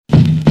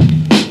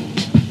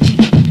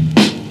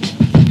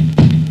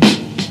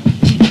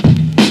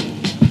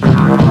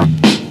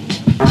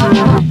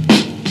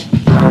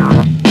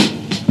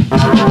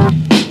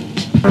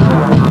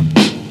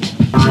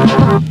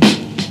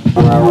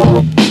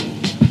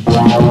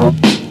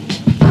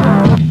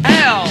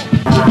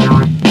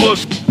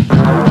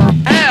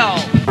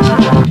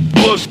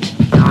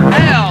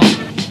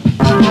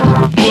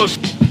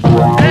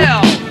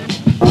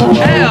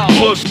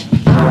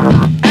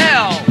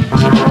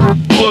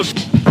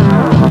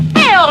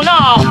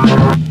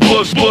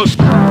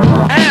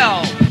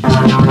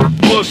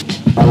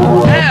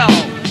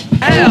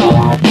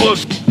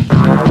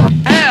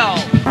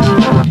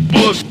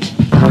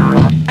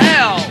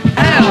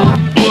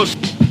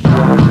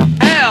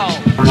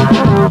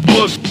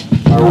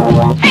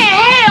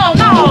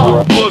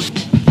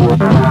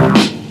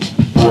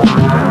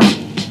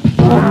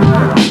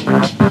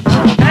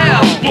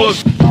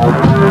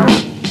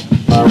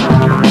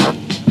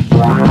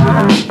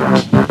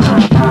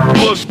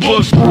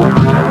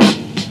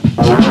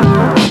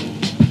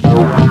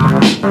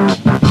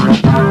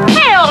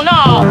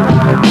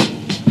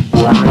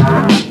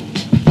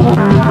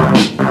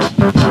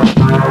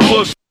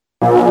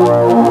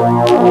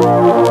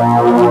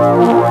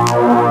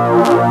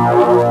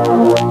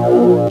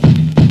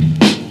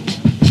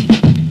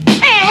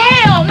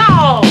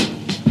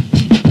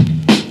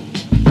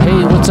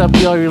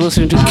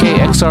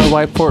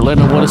KXRY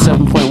Portland at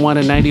 107.1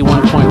 and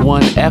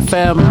 91.1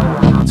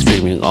 FM.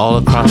 Streaming all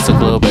across the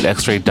globe at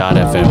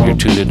xray.fm. You're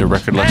tuned into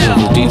Record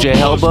Lections with DJ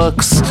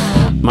Hellbooks.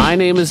 My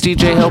name is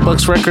DJ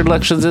Hellbooks. Record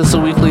Lections is a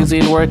weekly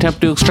zine where I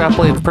attempt to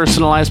extrapolate and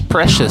personalize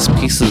precious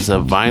pieces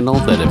of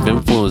vinyl that have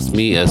influenced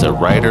me as a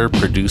writer,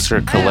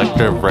 producer,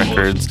 collector of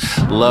records,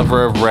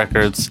 lover of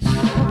records,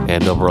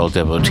 and overall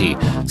devotee.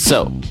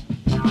 So,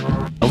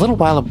 a little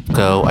while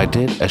ago, I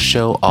did a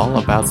show all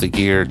about the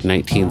year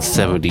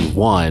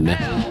 1971,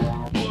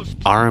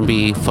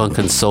 R&B, funk,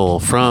 and soul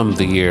from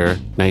the year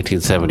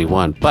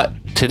 1971. But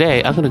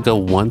today, I'm going to go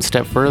one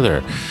step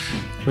further.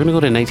 We're going to go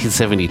to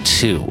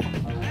 1972.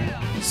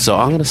 So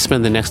I'm going to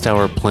spend the next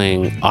hour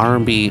playing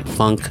R&B,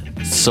 funk,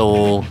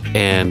 soul,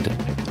 and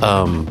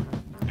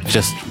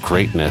just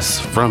greatness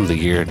from the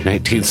year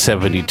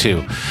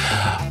 1972.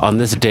 On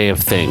this day of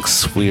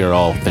thanks, we are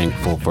all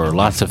thankful for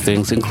lots of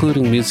things,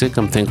 including music.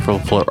 I'm thankful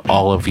for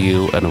all of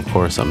you, and of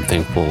course, I'm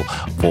thankful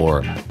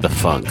for the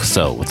funk.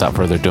 So without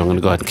further ado, I'm going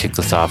to go ahead and kick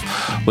this off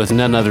with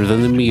none other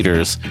than the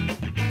Meters,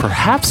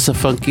 perhaps the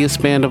funkiest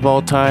band of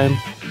all time,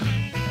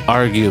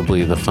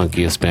 arguably the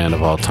funkiest band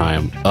of all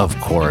time, of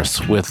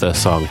course, with the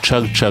song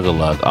Chug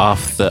Chug-a-Lug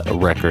off the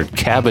record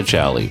Cabbage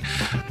Alley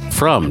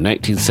from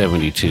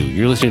 1972.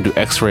 You're listening to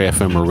X-Ray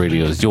FM, where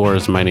radio is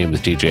yours. My name is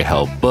DJ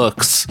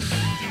Hellbooks.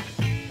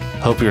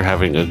 Hope you're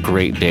having a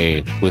great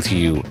day with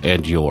you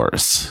and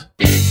yours.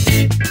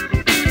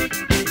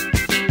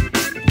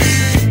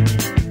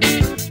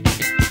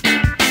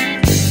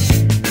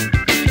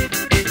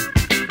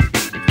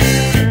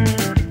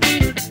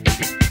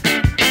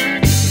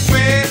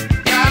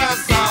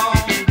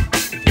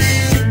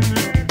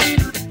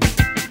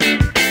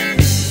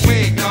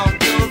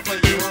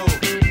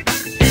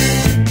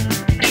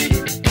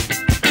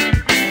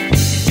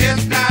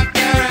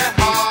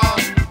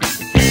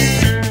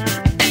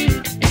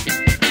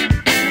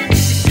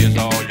 Here's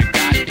all you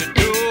got to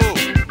do.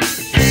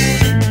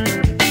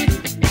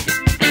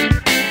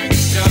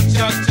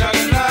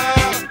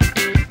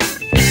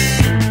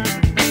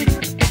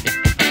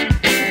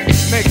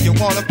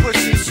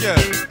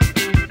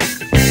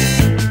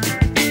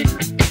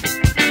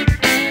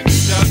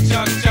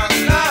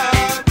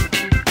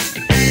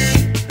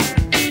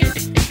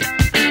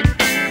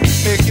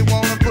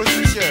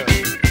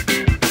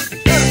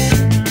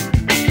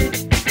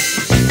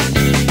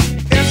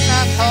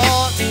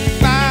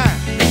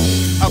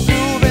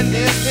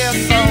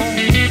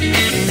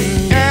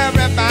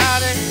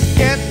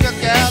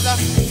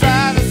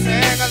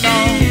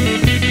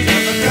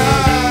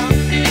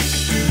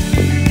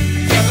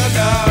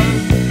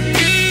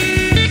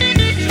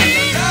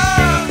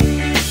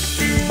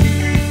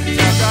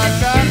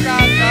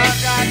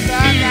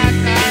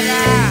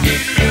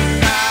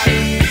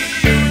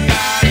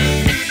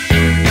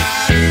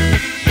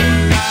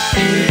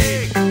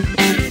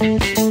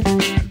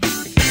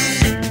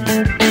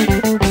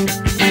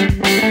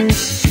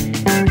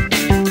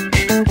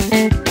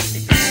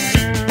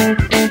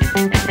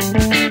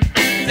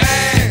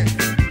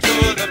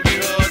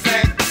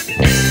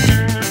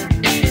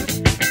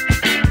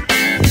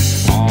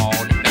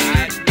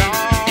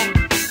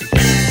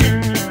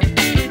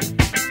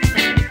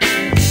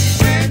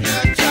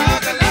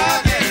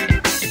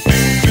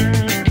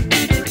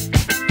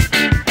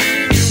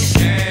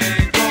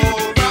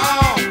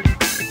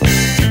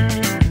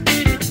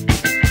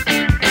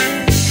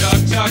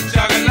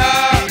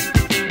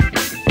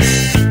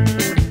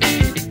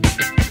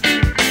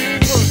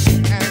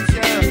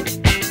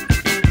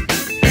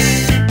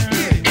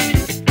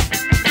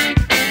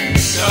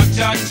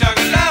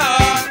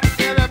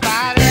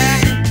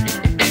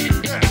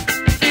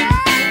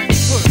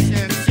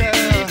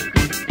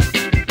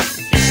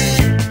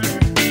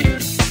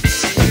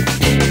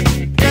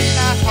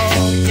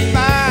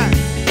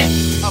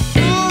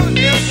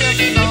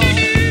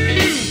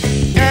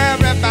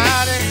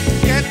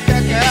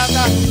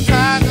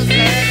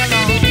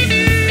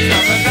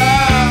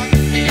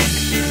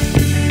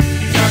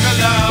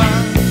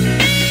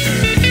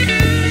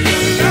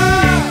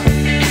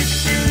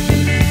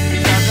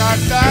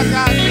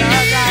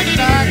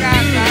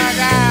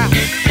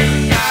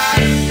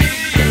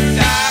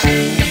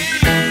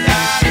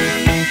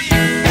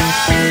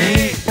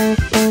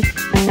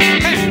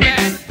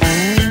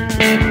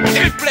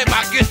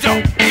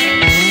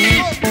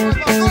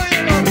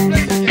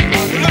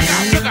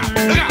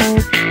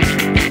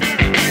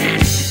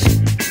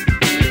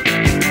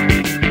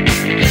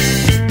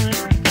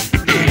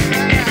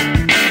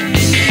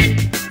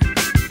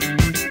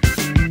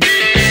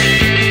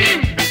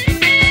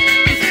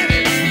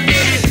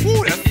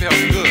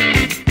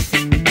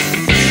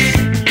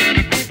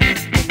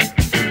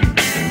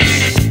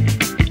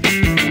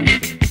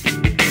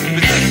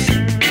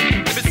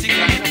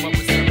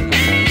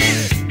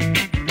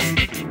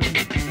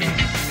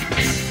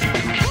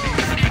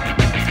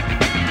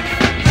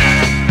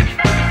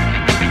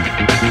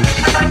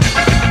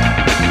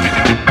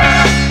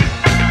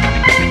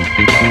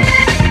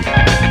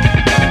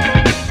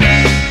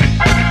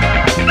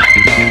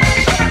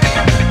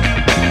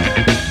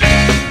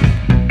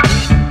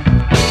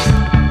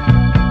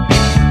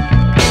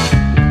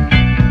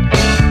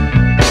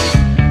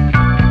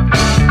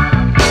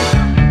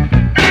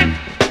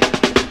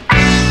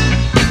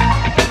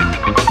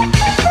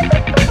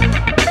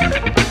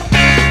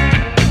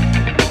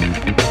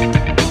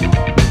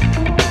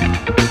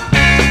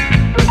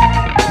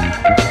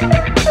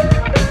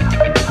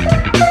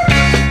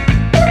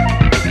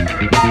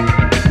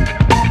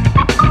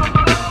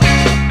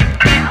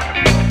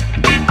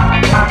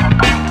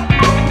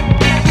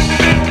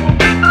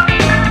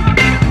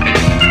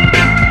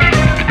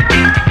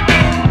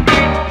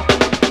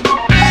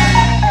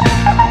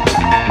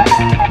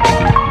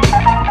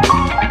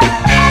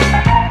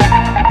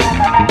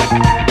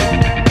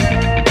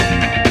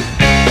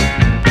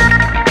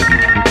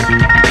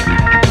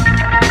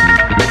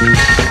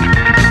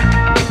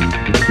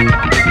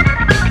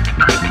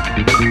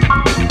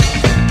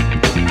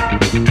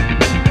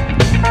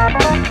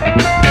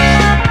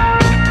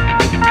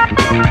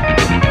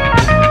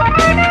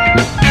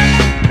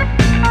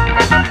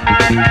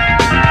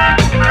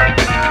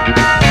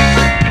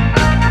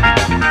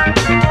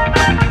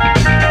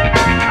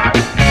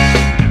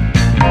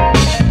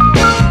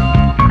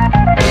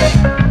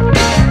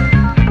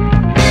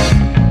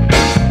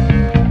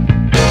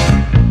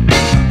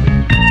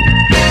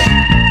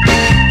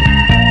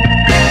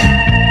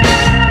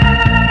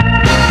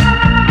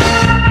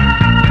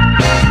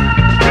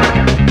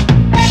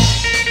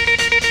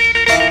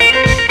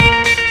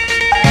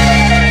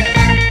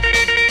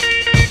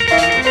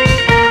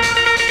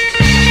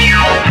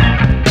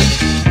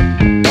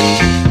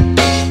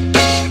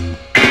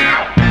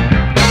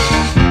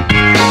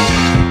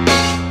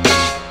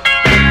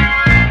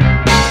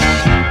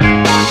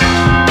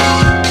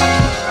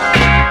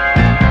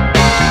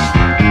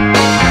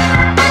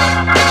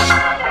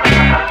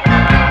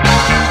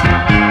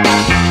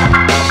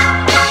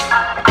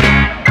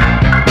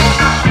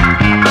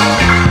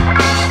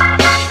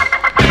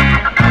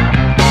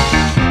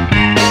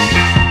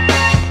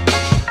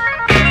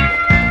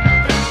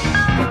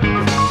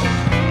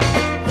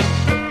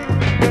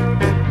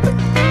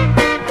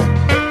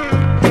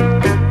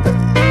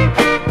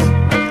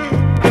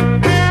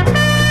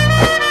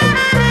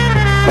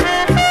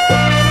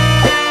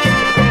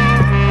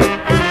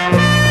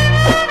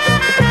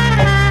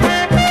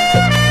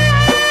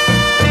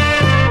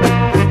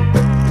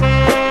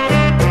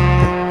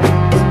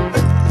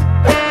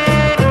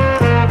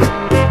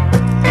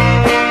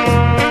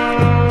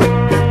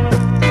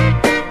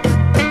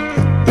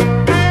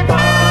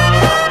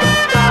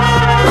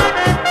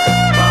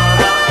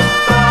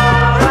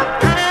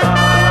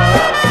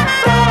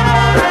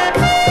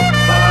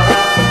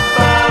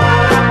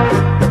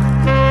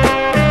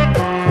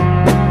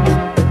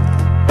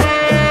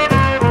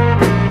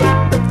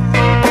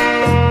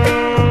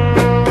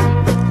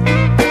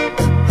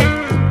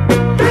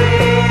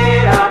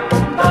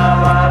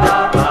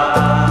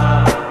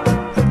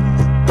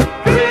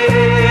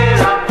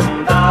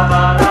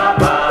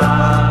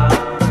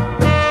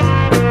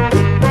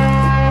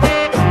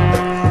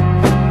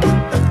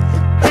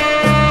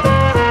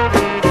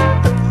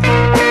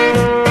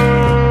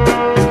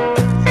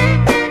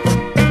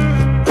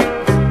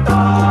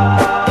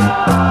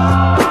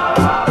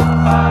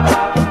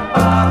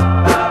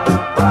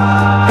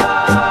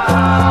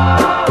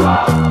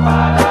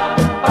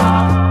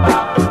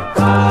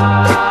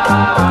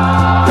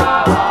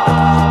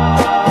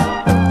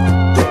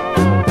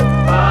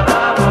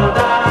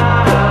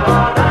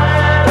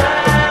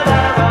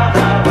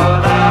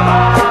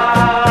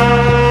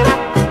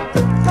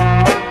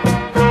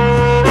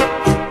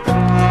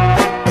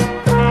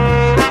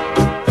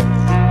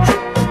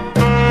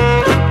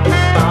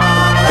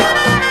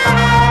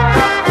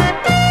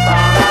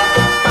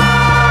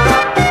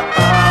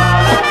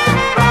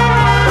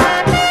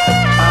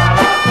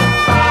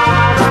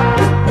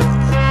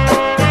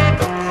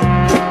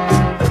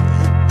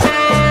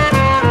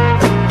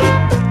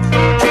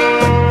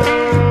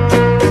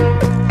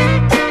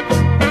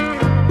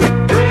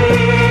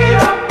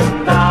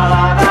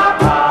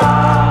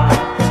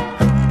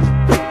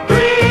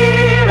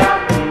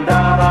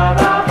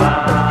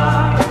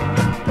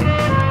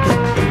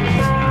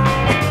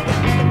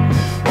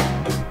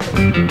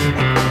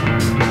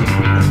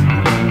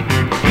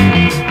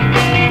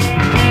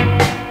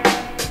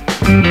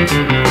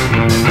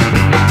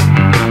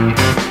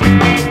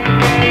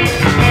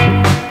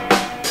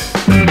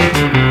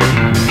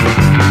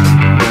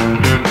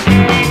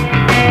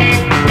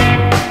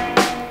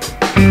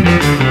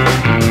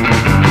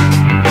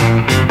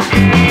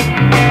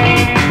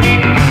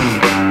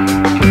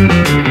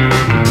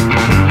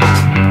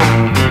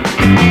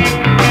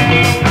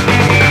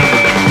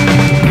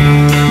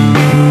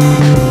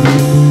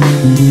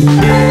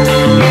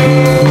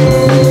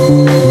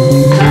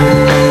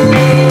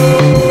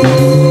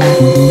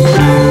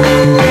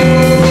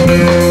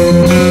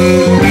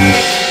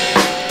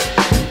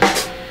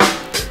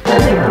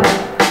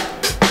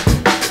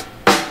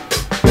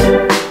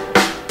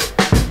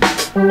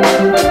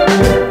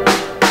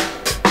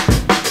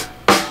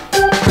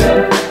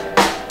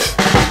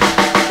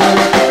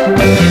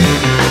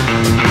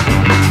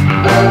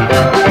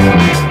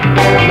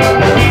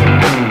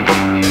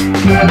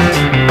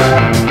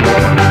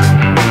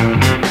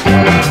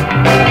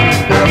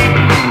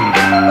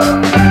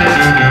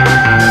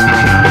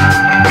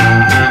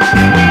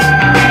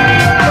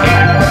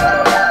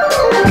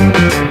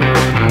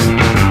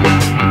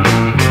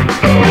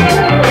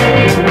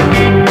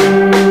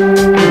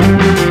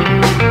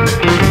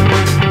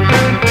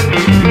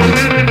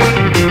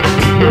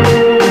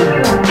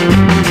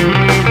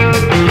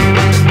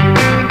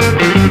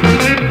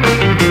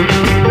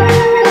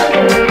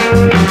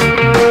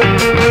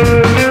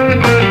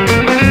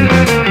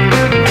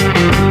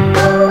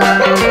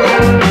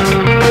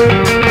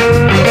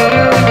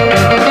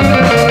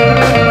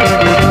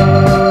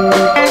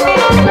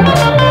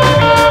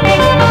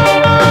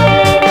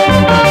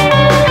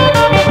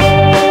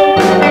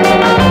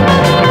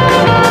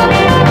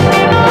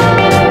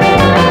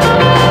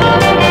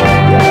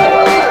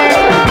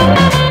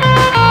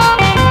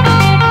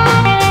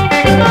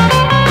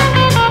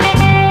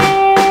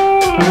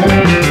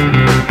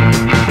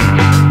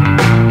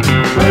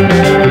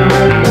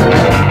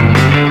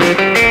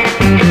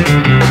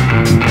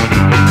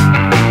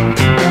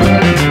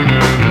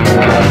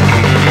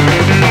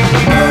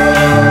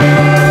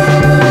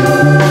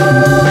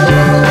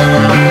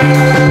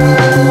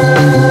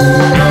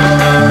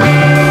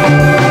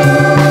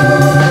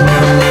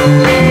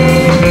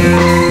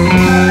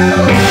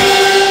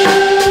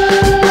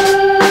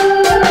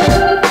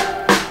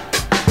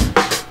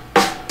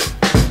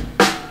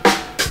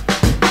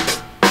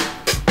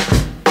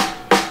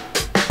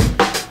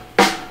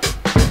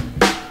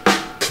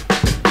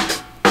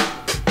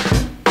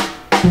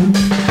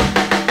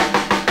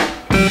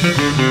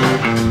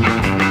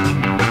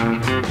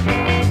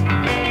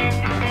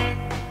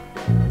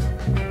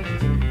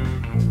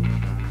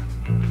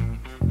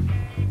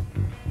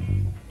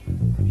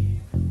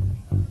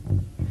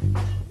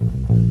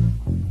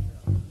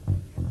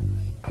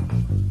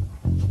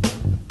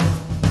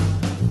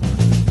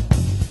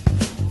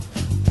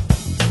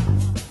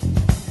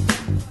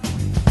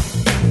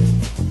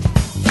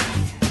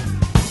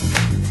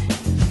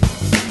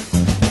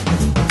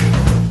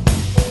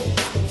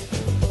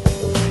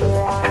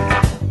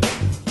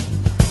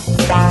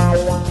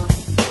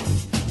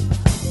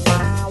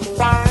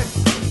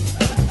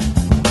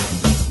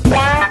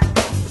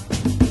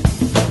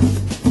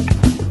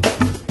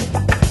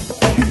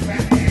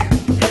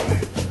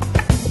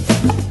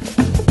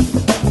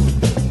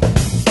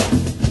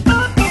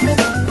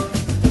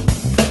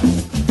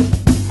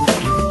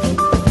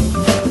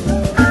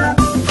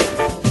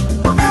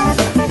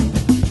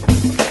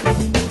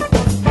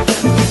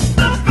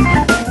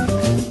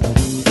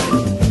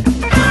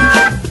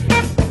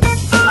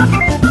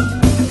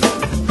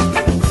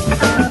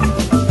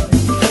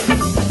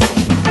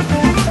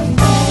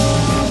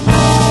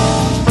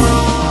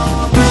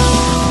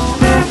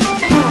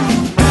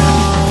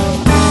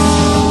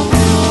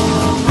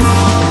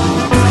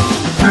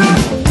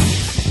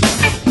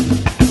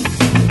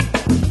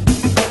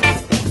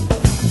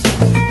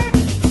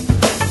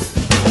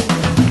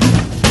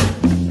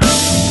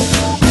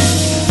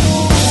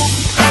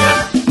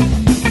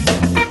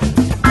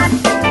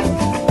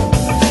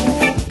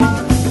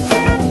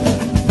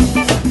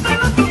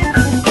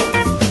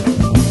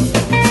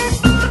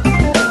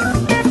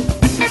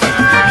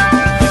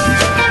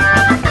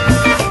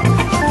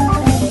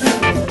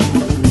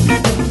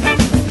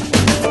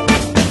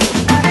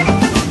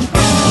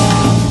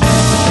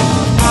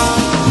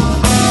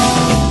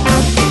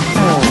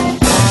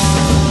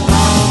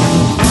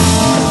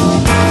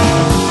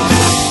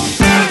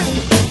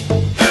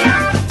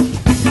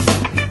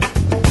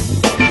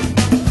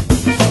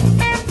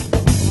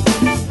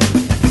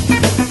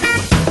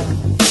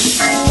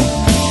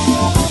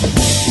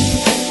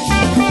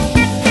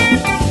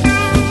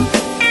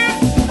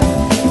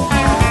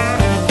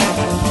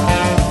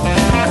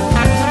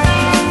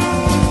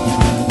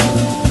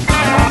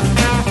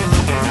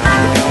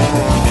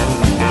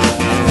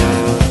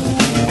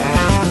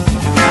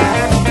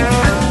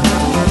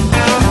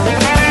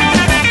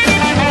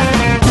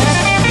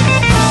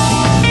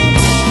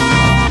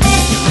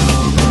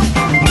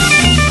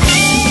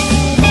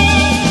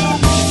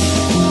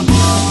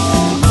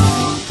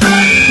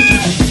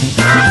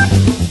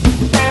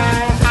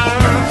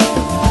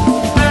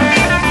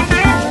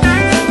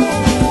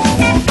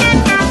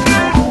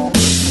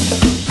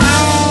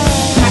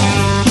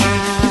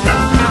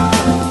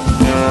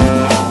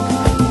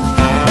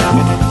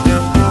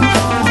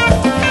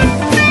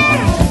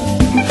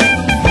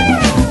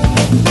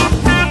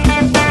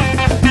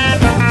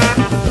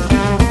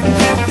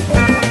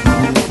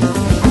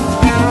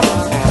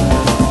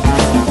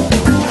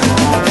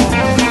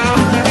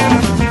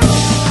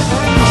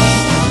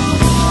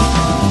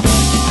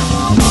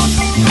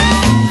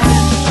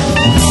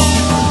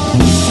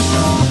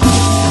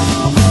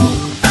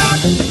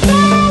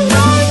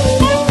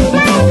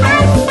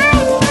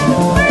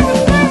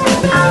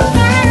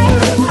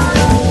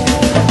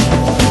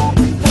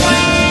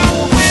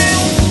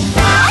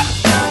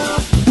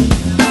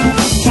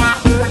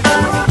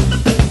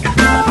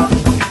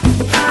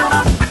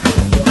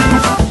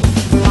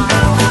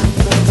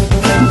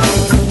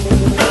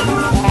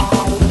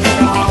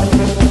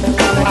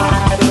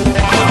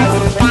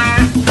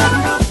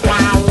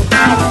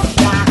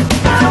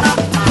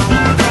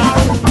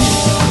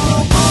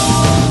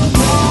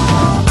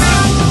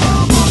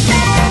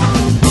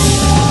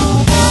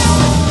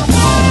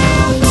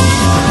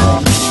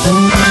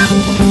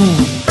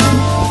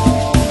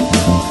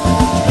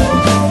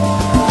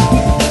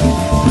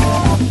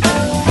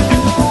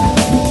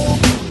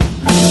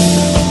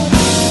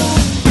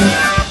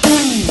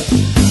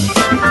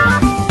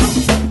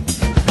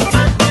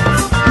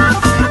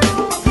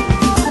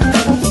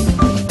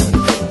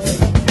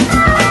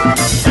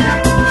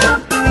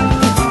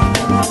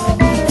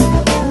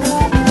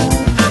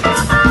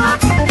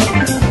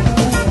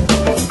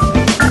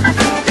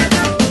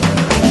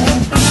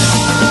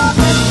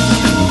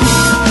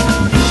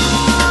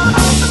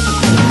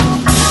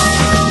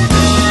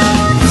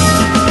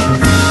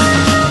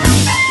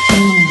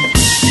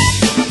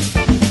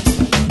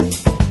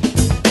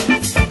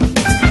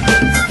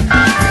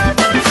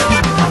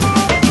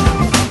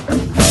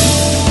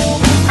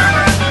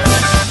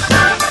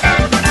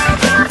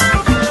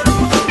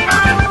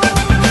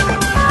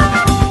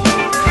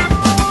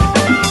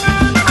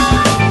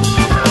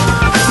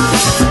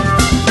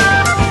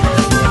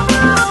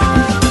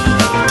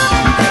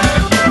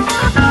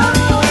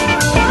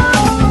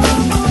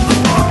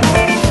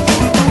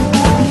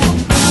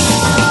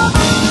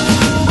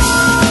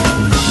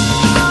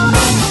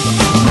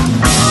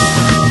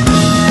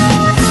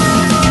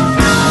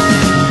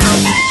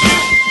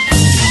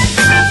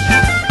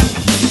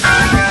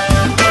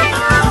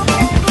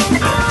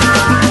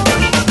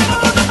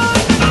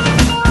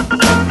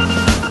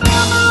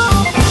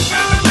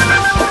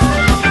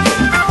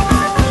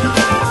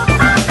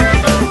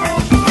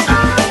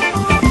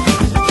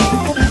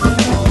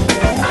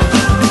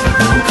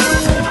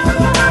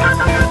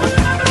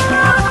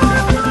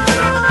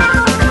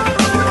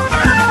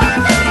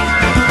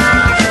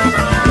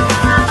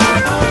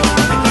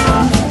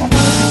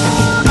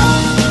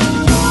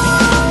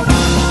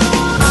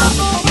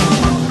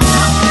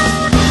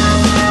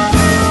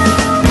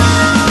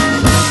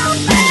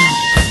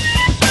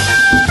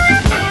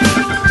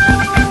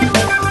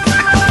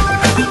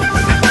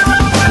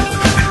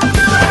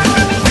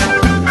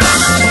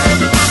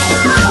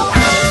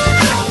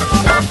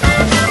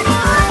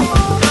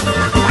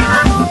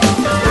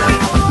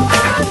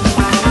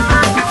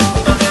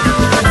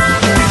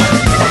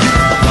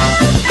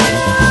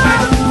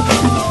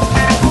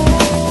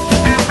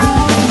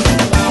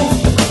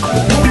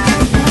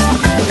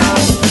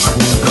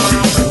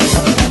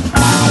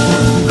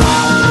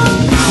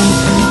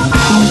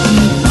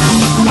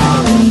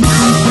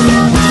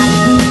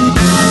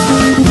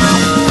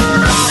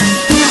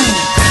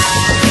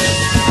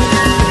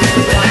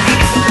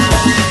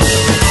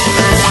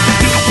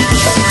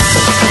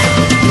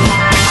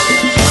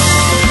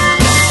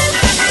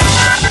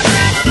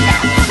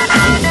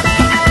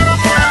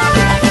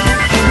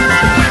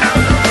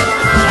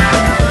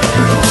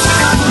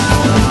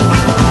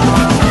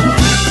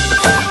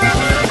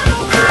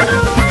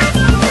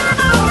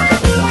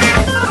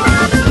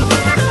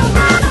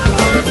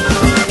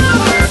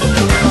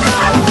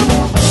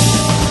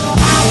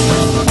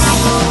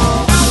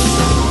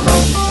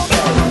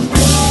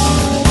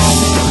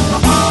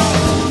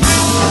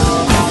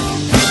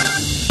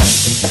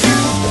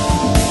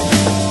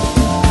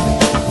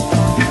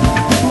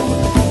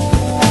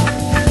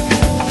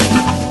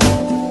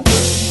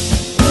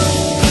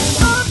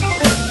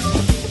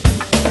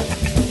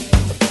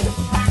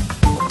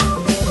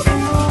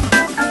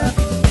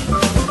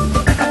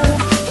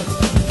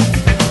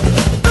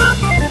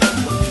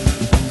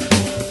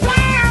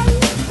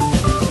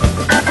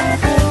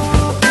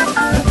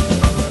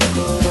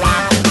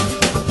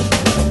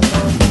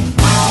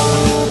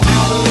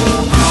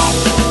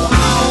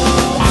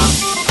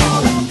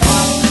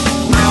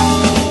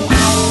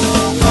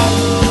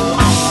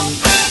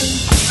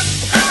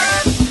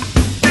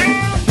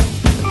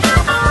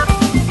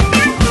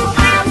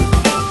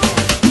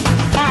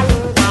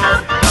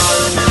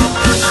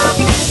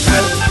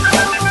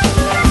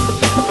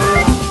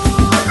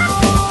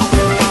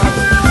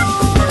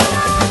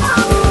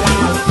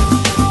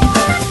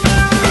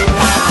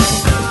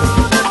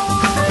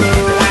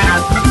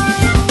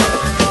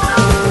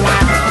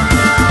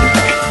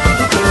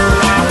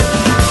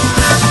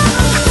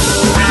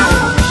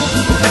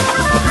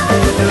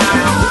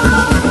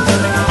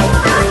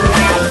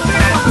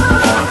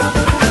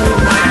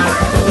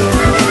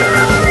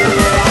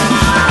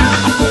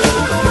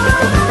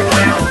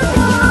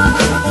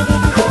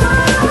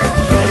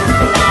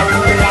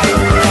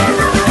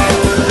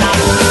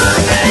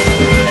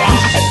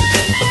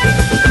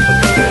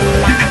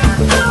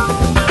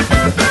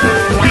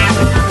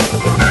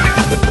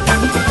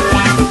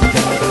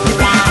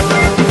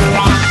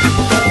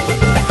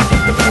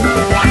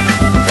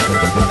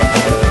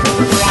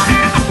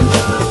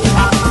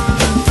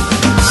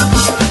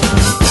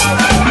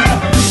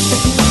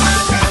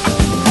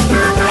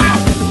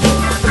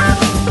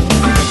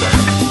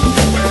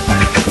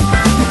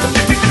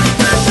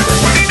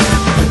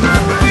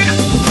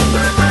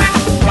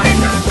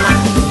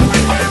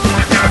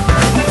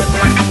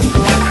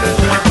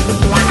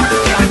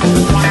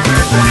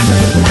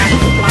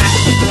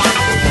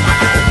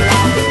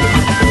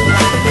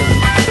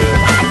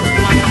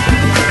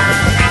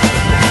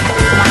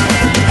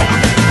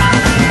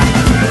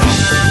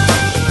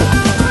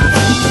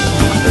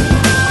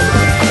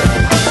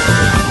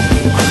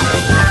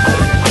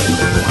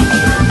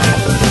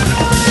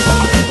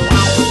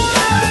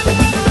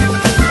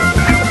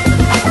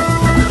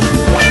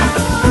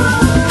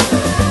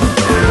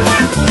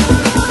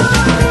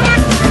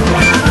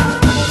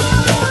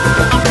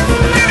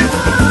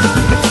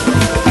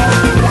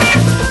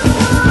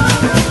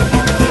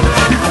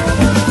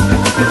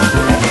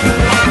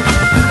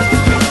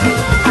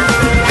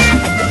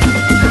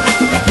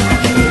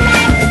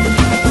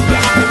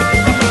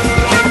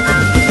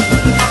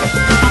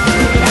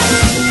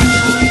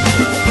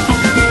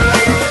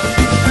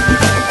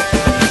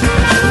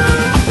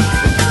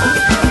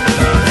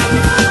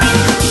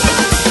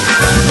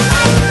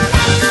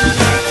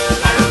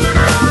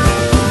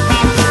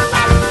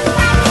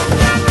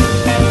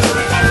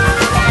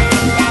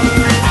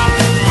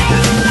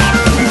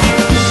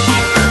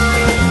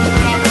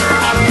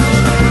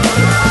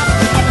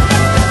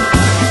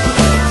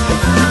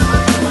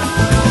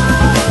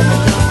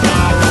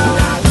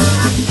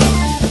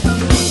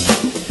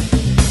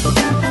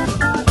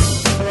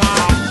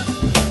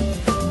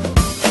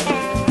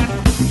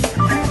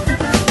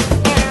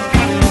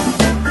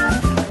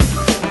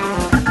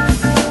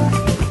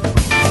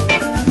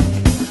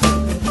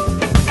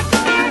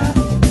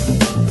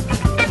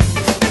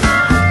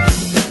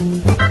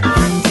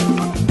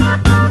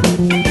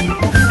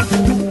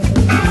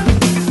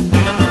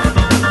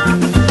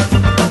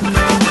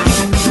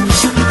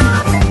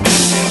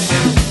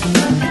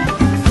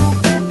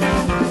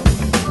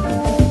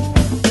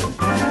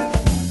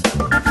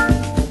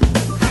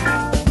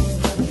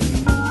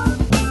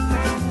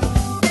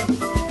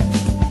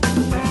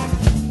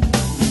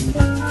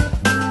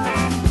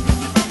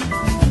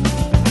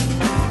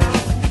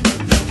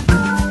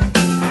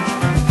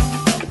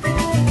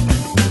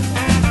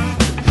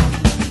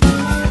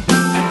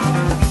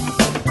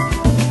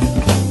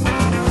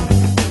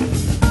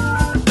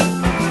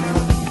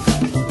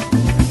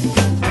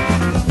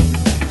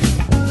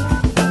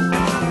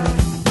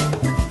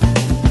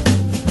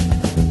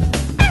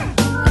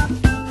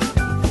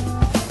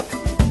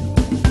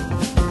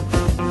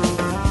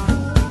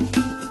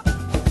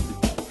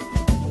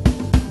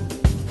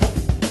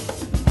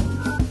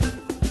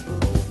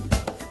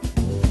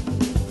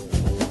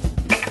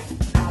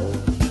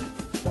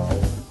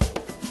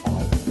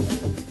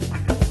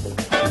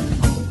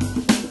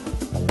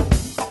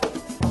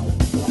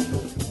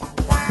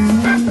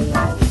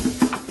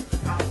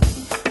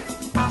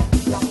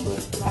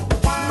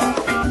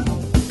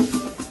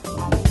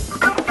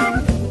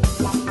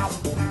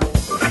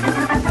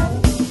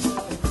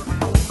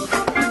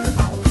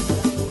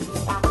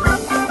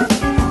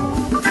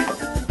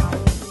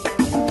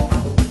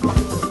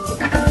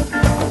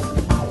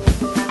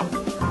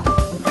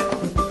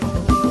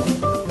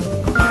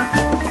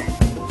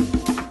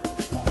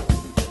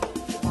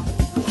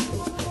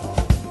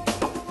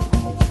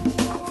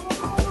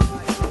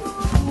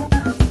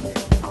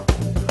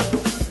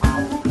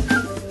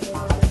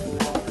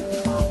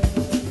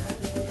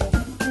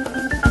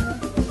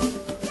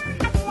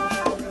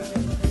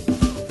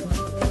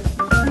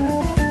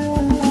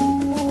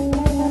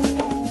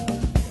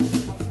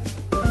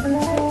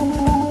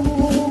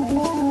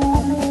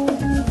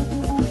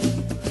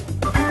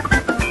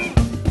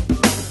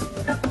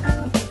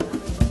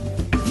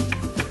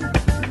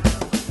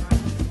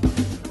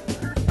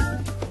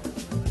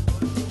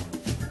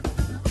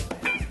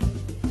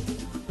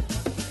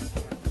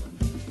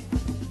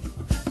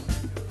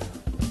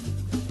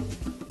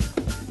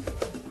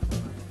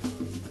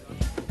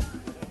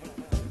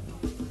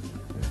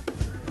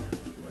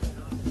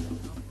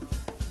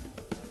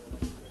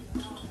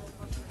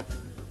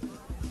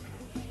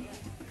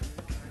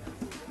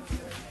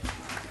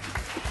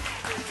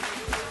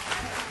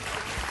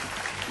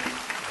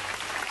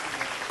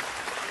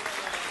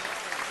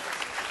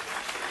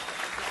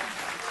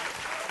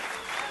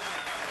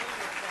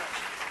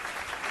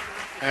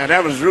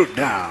 That was Root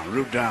Down.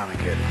 Root Down and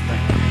get it.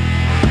 Thank you.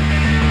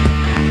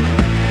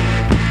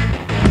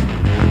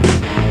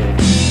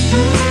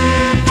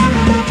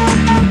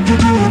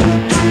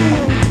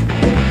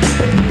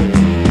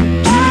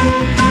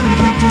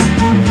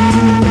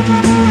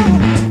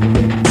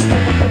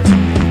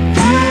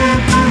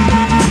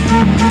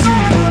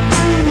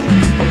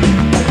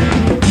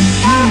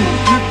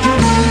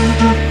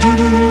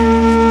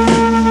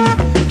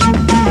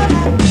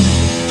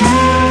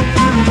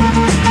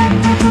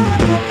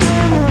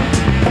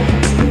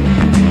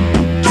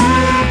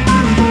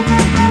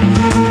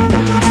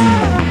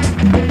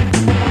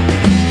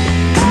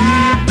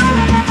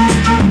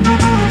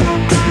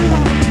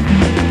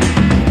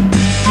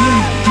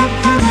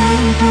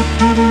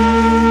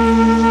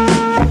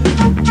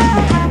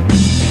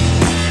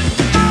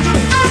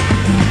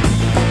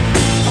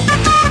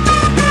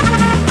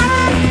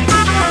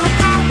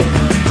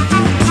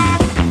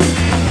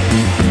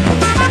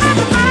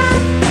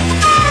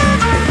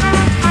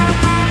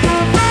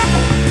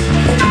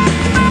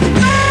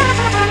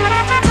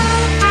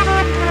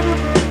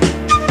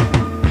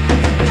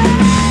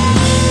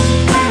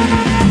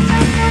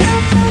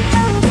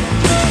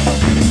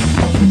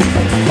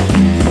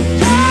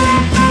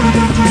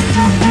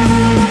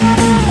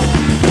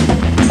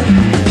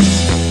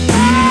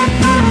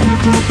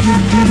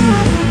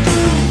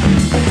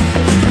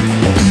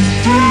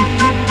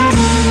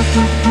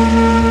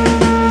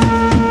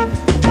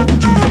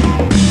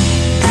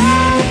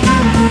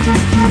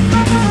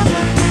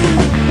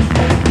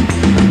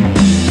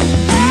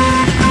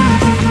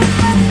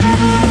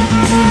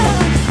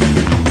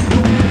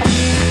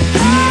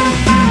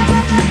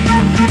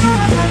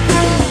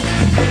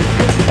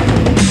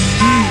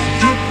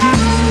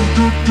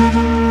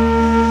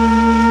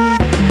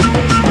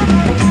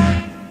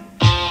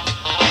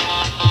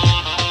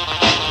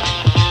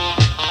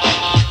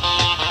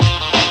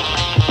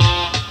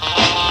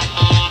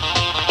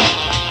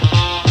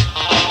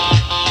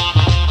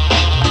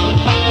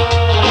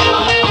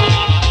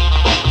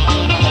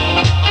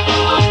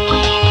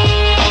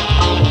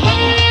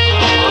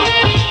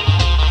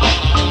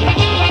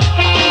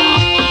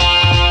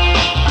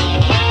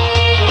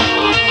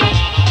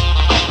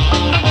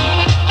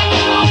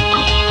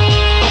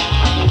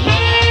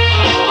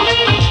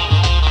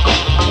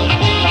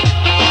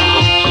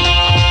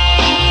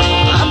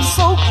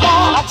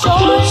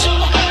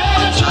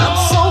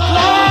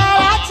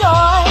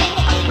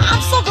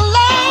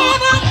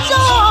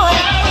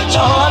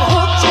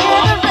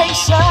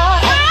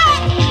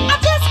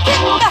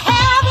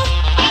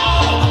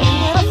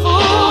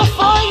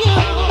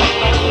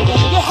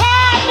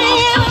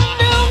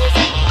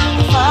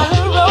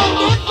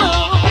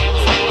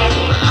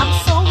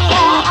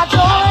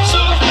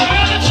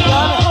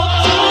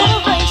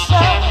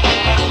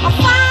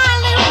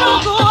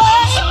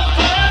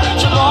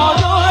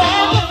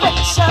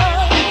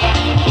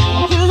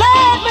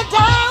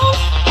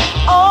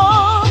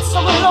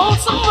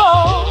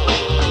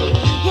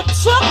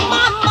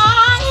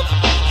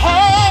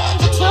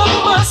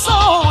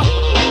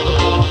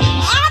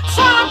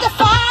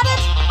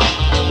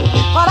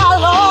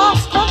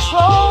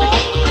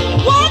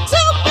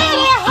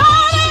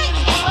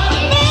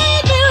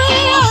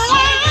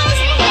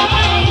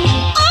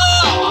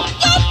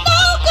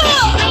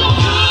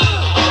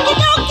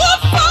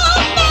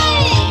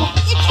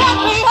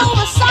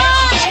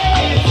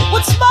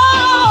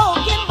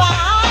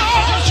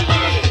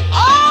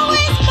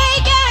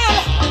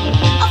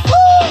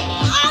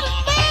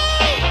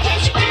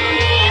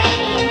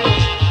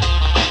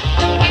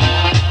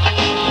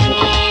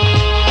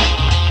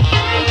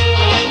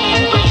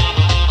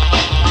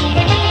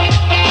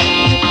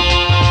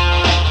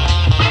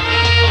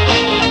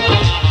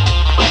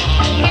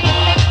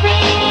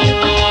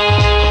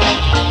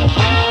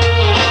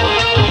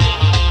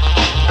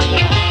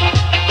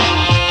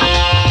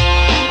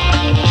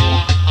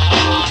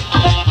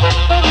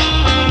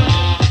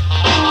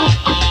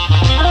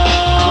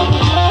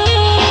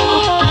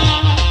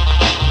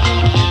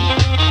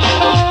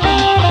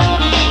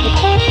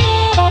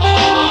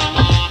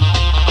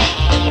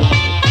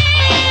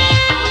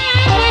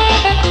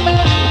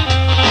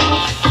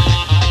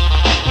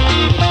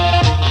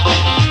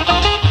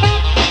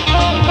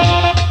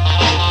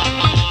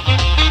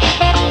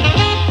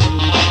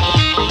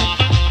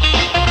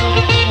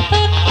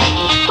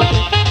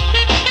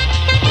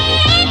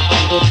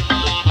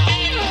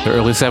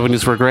 early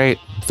 70s were great.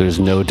 There's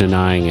no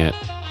denying it.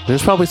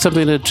 There's probably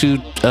something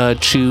to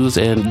choose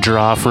and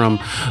draw from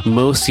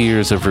most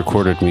years of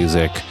recorded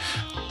music.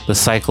 The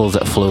cycles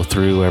that flow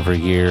through every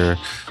year,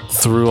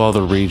 through all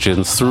the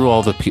regions, through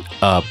all the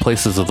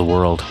places of the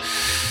world.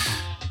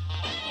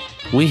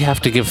 We have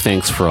to give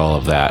thanks for all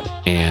of that.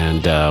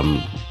 And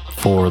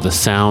for the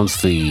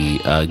sounds,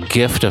 the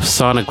gift of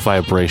sonic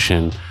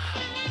vibration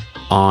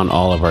on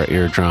all of our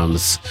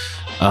eardrums.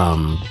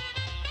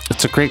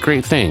 It's a great,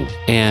 great thing.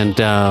 And,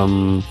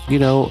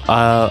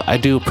 I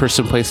do a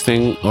person, place,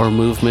 thing, or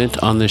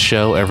movement on this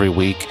show every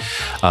week.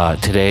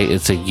 Today,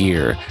 it's a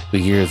year. The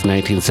year is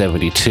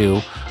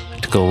 1972.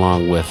 to go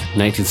along with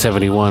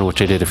 1971,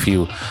 which I did a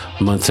few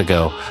months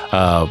ago.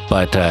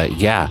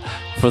 Yeah,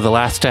 for the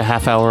last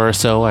half hour or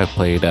so, I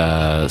played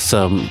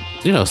some,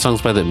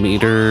 songs by the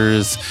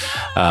Meters,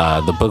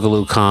 the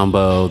Boogaloo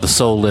Combo, the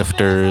Soul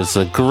Lifters,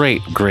 the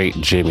great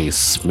Jimmy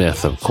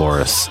Smith, of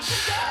course.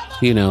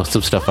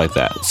 Some stuff like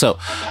that. So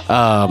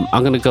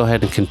I'm going to go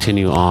ahead and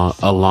continue on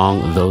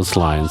along those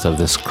lines of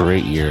this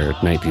great year,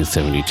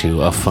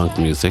 1972, of funk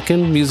music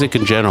and music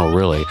in general,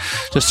 really.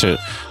 Just a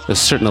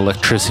certain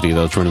electricity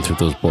that was running through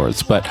those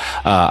boards. But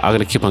I'm going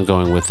to keep on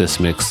going with this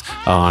mix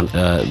on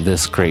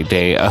this great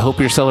day. I hope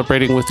you're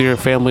celebrating with your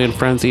family and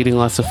friends, eating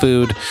lots of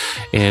food,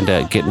 and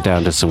getting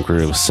down to some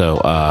grooves. So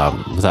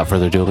without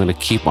further ado, I'm going to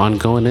keep on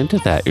going into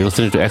that. You're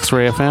listening to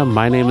X-Ray FM.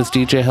 My name is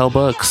DJ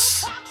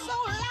Hellbooks.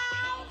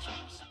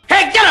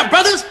 Hey, get up,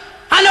 brothers!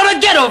 I know the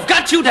ghetto have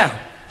got you down,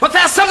 but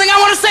there's something I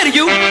want to say to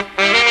you.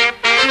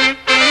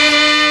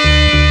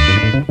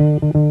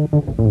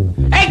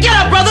 Hey, get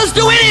up, brothers!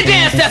 Do any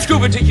dance that's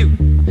grooving to you.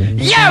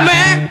 Yeah,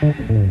 man!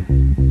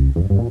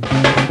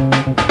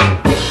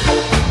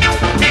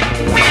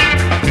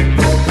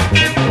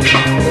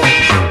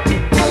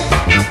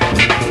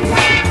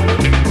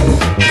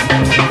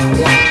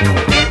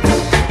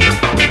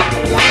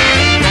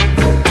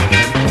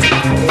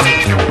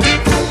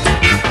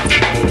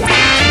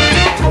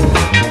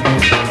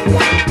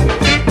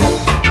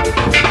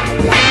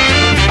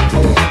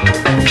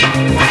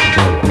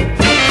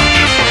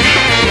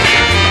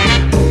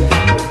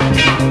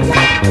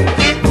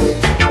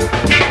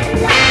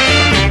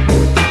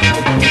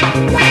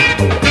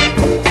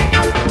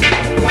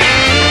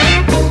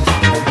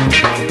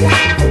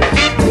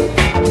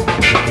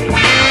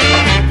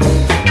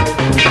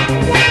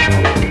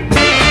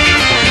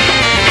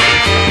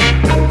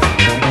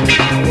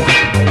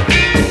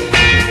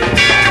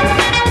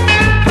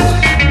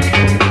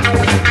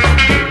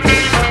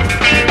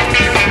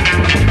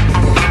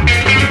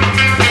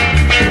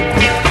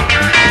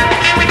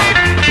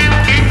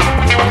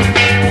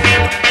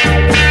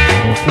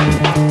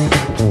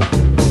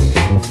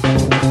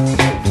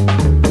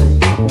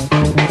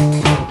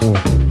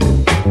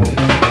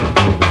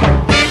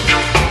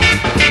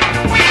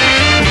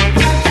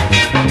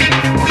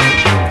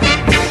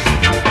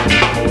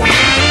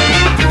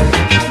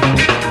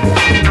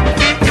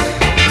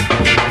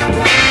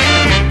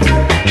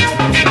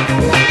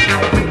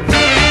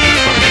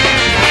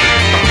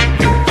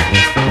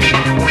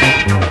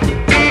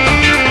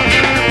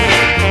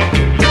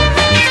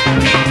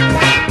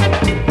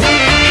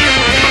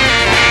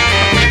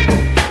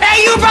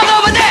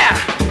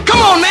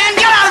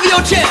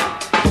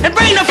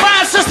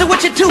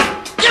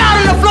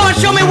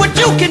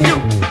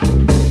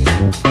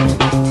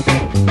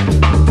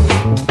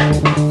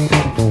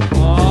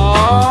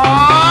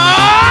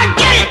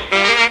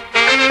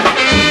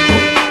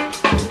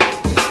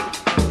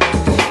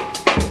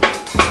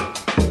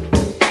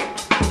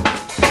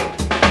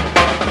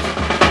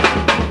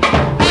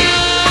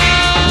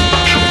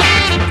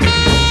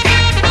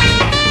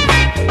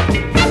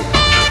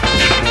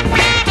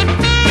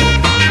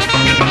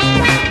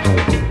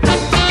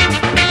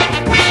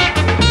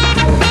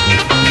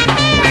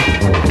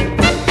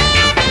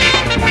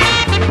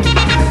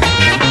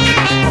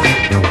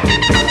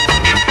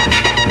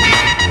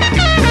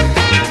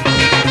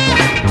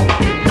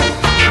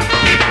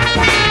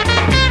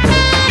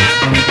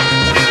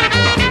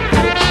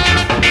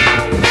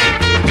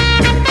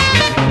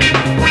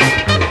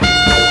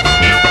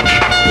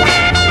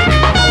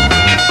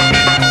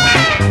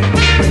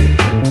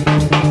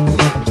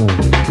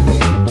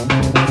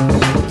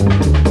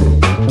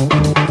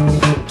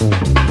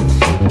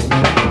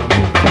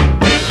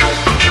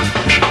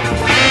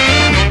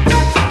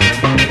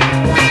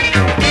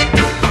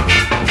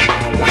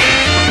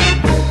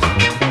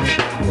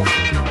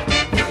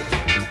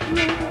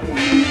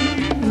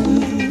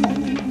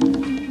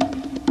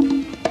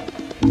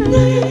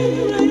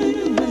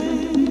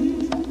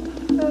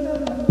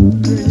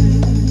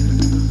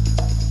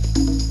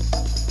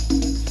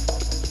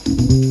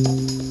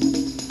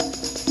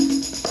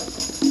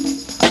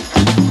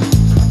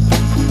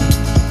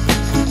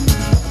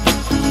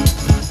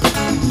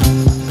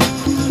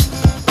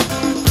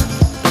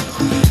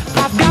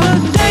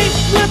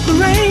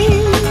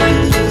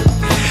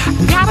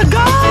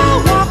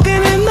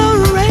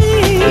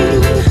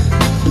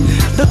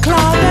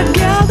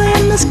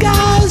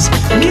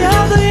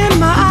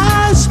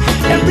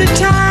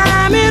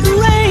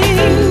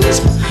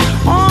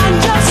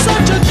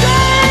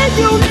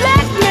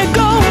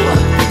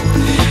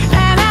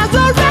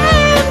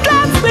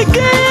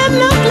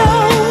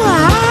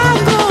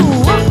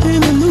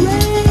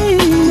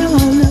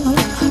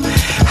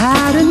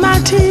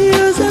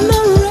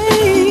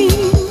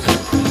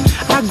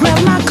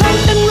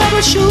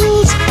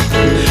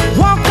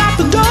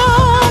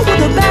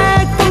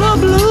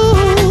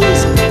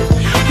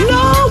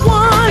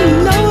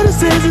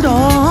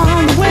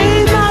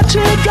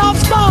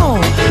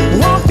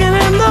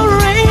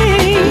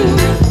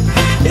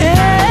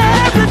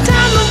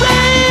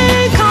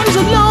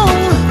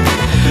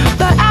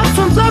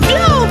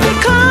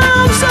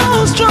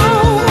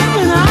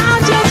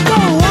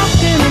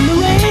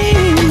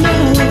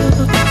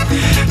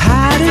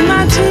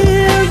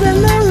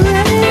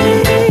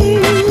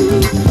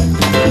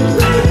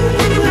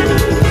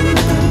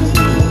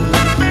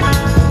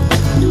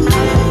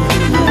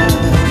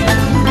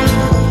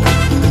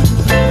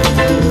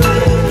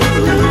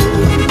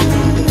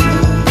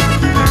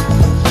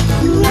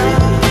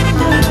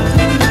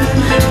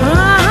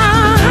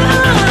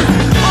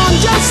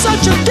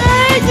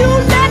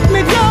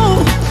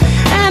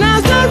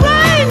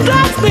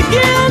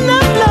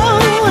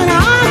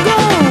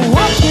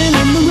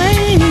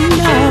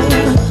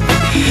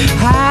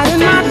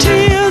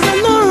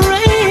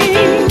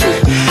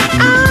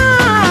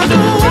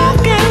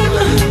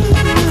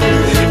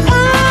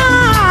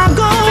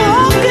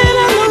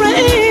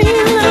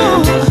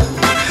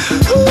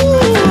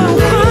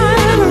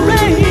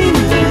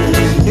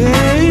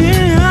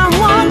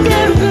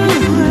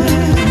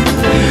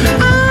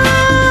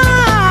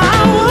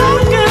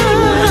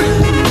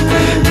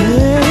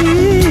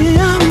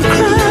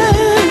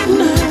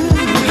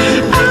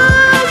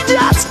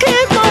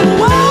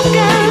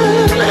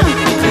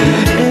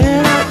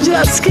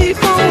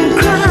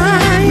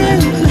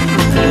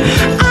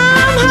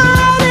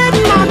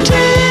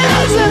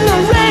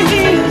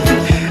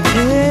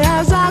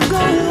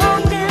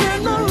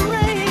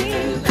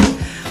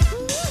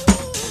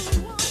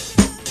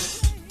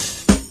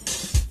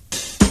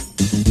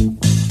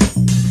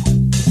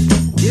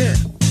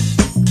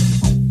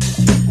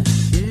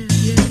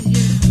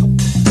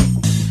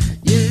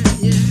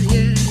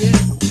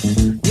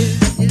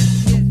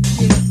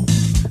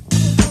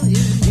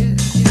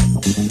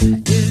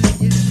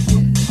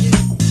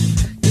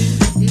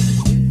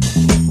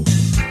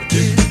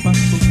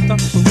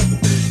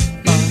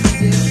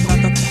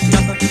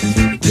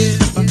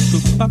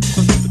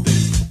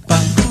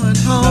 I'm going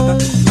home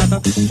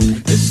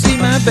to see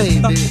my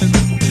baby,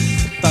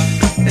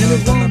 and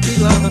it won't be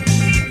long.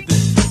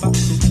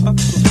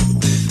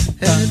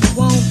 And it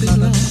won't be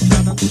long.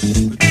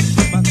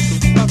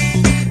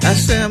 I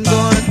say I'm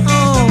going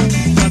home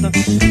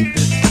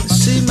to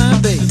see my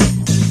baby,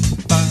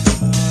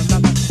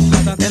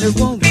 and it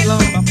won't be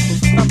long.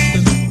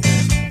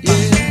 Yeah,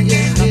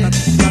 yeah, yeah,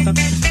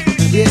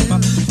 yeah,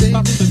 baby,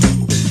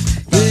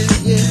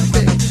 yeah,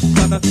 baby.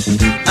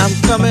 I'm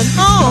coming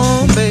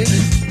home, baby.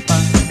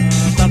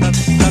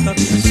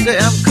 Say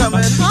I'm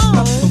coming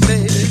home,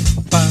 baby,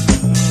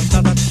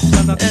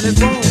 and it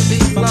won't be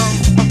long.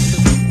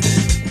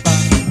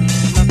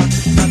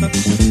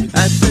 I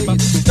say you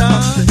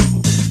start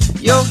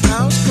your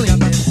house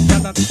cleaning,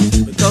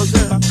 because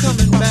I'm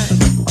coming back.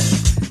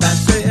 I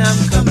say I'm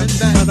coming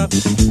back.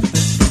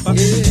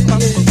 Yeah,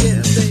 yeah,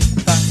 yeah, baby.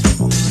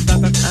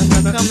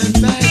 I'm coming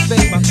back,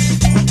 baby.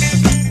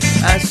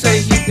 I say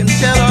you can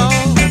tell all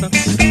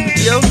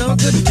your no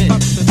good men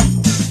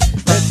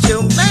that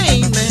your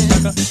main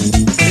man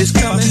is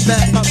coming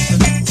back.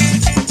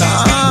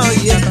 Oh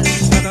yeah.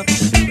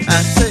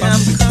 I say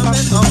I'm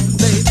coming home,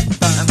 baby.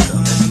 I'm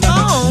coming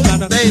home,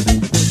 baby.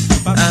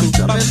 I'm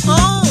coming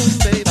home,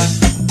 baby.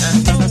 I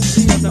don't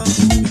see you home.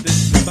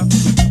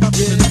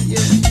 Yeah,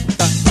 yeah.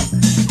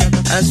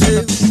 I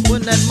said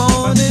when that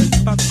morning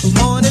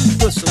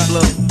whistle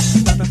blow,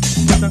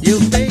 your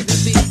baby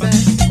be back.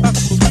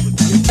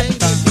 Your baby be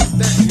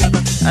back.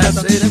 I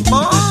say the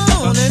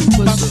morning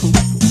whistle,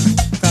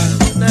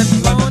 when that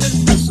morning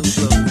whistle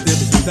blow,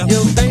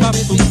 your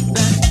baby be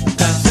back.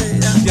 I say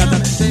I'm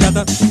coming home,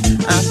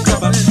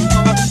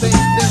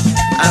 baby.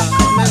 I'm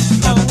coming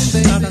home,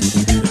 baby.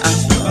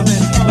 I'm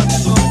coming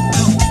home,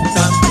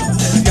 I'm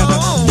coming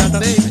home,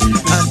 baby.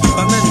 I'm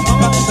coming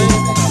home, baby.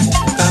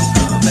 I'm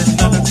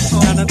coming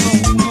home,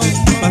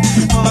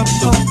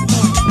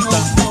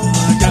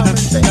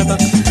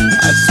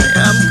 I say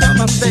I'm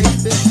coming,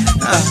 baby.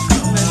 I'm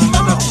coming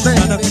home,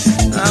 baby.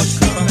 I'm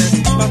coming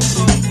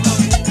home.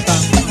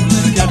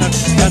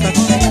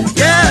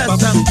 Yes,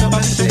 I'm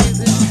coming,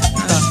 baby.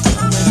 I'm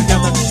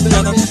coming home,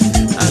 baby.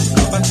 I'm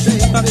coming,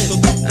 baby.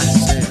 I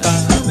say I'm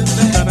coming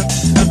back. I'm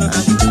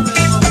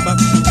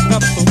coming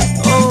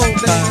home. Oh,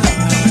 baby.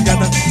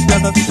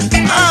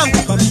 I'm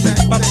coming back,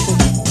 baby.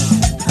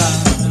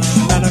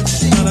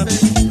 See you, baby.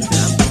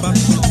 I'm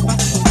coming home.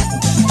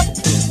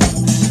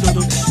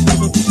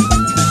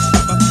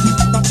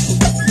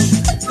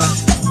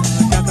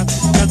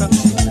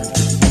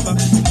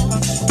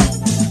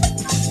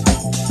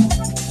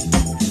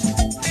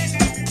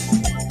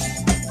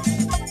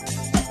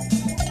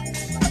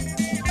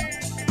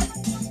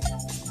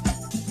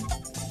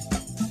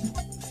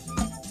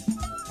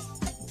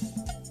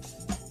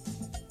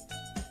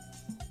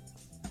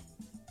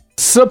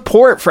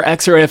 Support for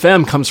X-Ray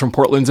FM comes from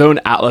Portland's own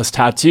Atlas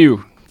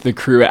Tattoo. The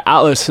crew at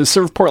Atlas has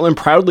served Portland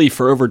proudly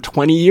for over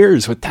 20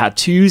 years with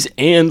tattoos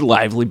and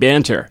lively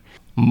banter.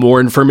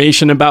 More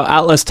information about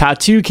Atlas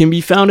Tattoo can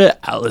be found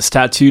at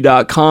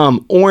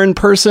atlastattoo.com or in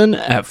person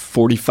at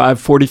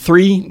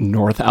 4543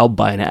 North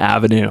Albina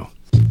Avenue.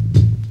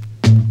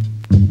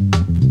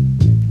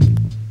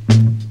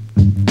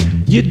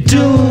 You're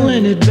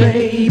doing it,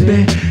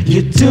 baby.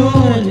 You're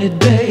doing it,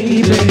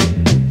 baby.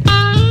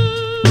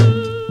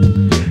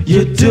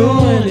 You're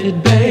doing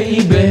it,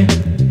 baby.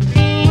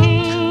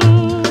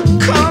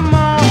 Come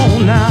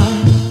on now.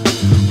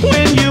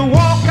 When you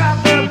walk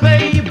out there,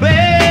 baby,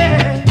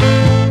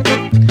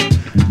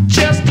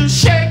 just a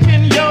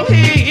shaking your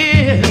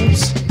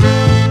hips,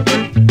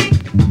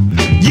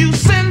 you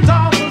send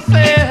all the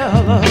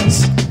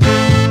fellas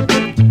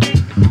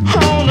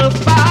on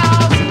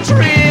 1,000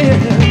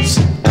 trips.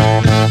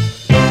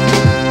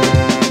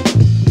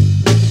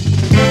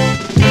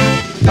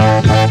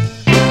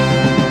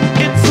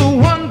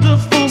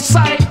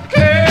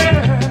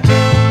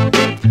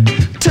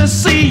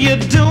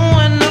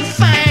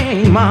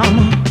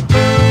 Mama,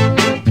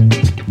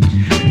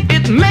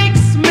 it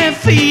makes me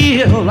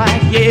feel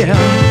like, yeah,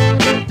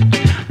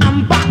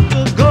 I'm about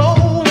to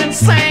go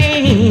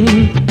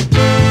insane.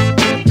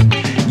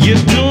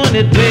 You're doing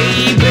it,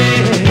 baby.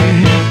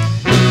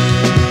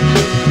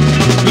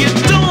 You're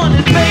doing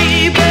it,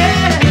 baby.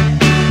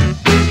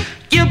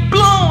 You're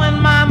blowing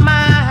my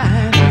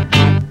mind.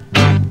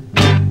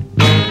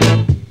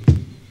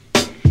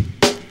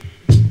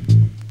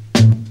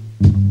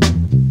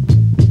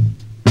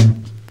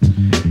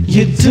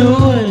 You're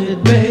doing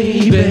it,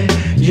 baby.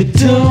 You're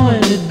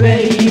doing it,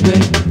 baby.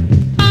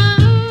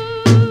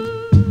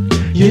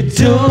 You're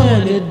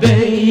doing it,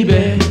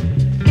 baby.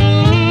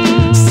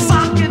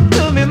 Sock it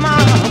to me,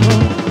 mama.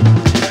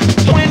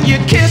 When you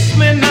kiss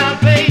me now,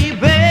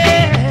 baby,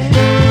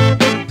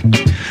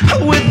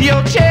 with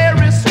your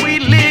cherry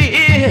sweet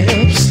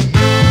lips,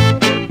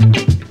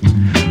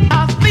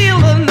 I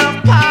feel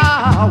enough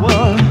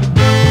power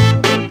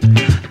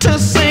to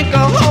sink a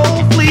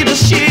whole fleet of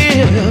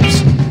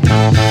ships.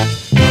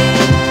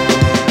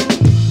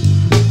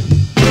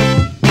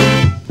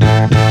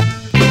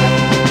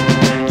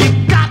 You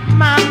got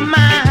my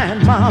mind,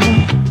 mama.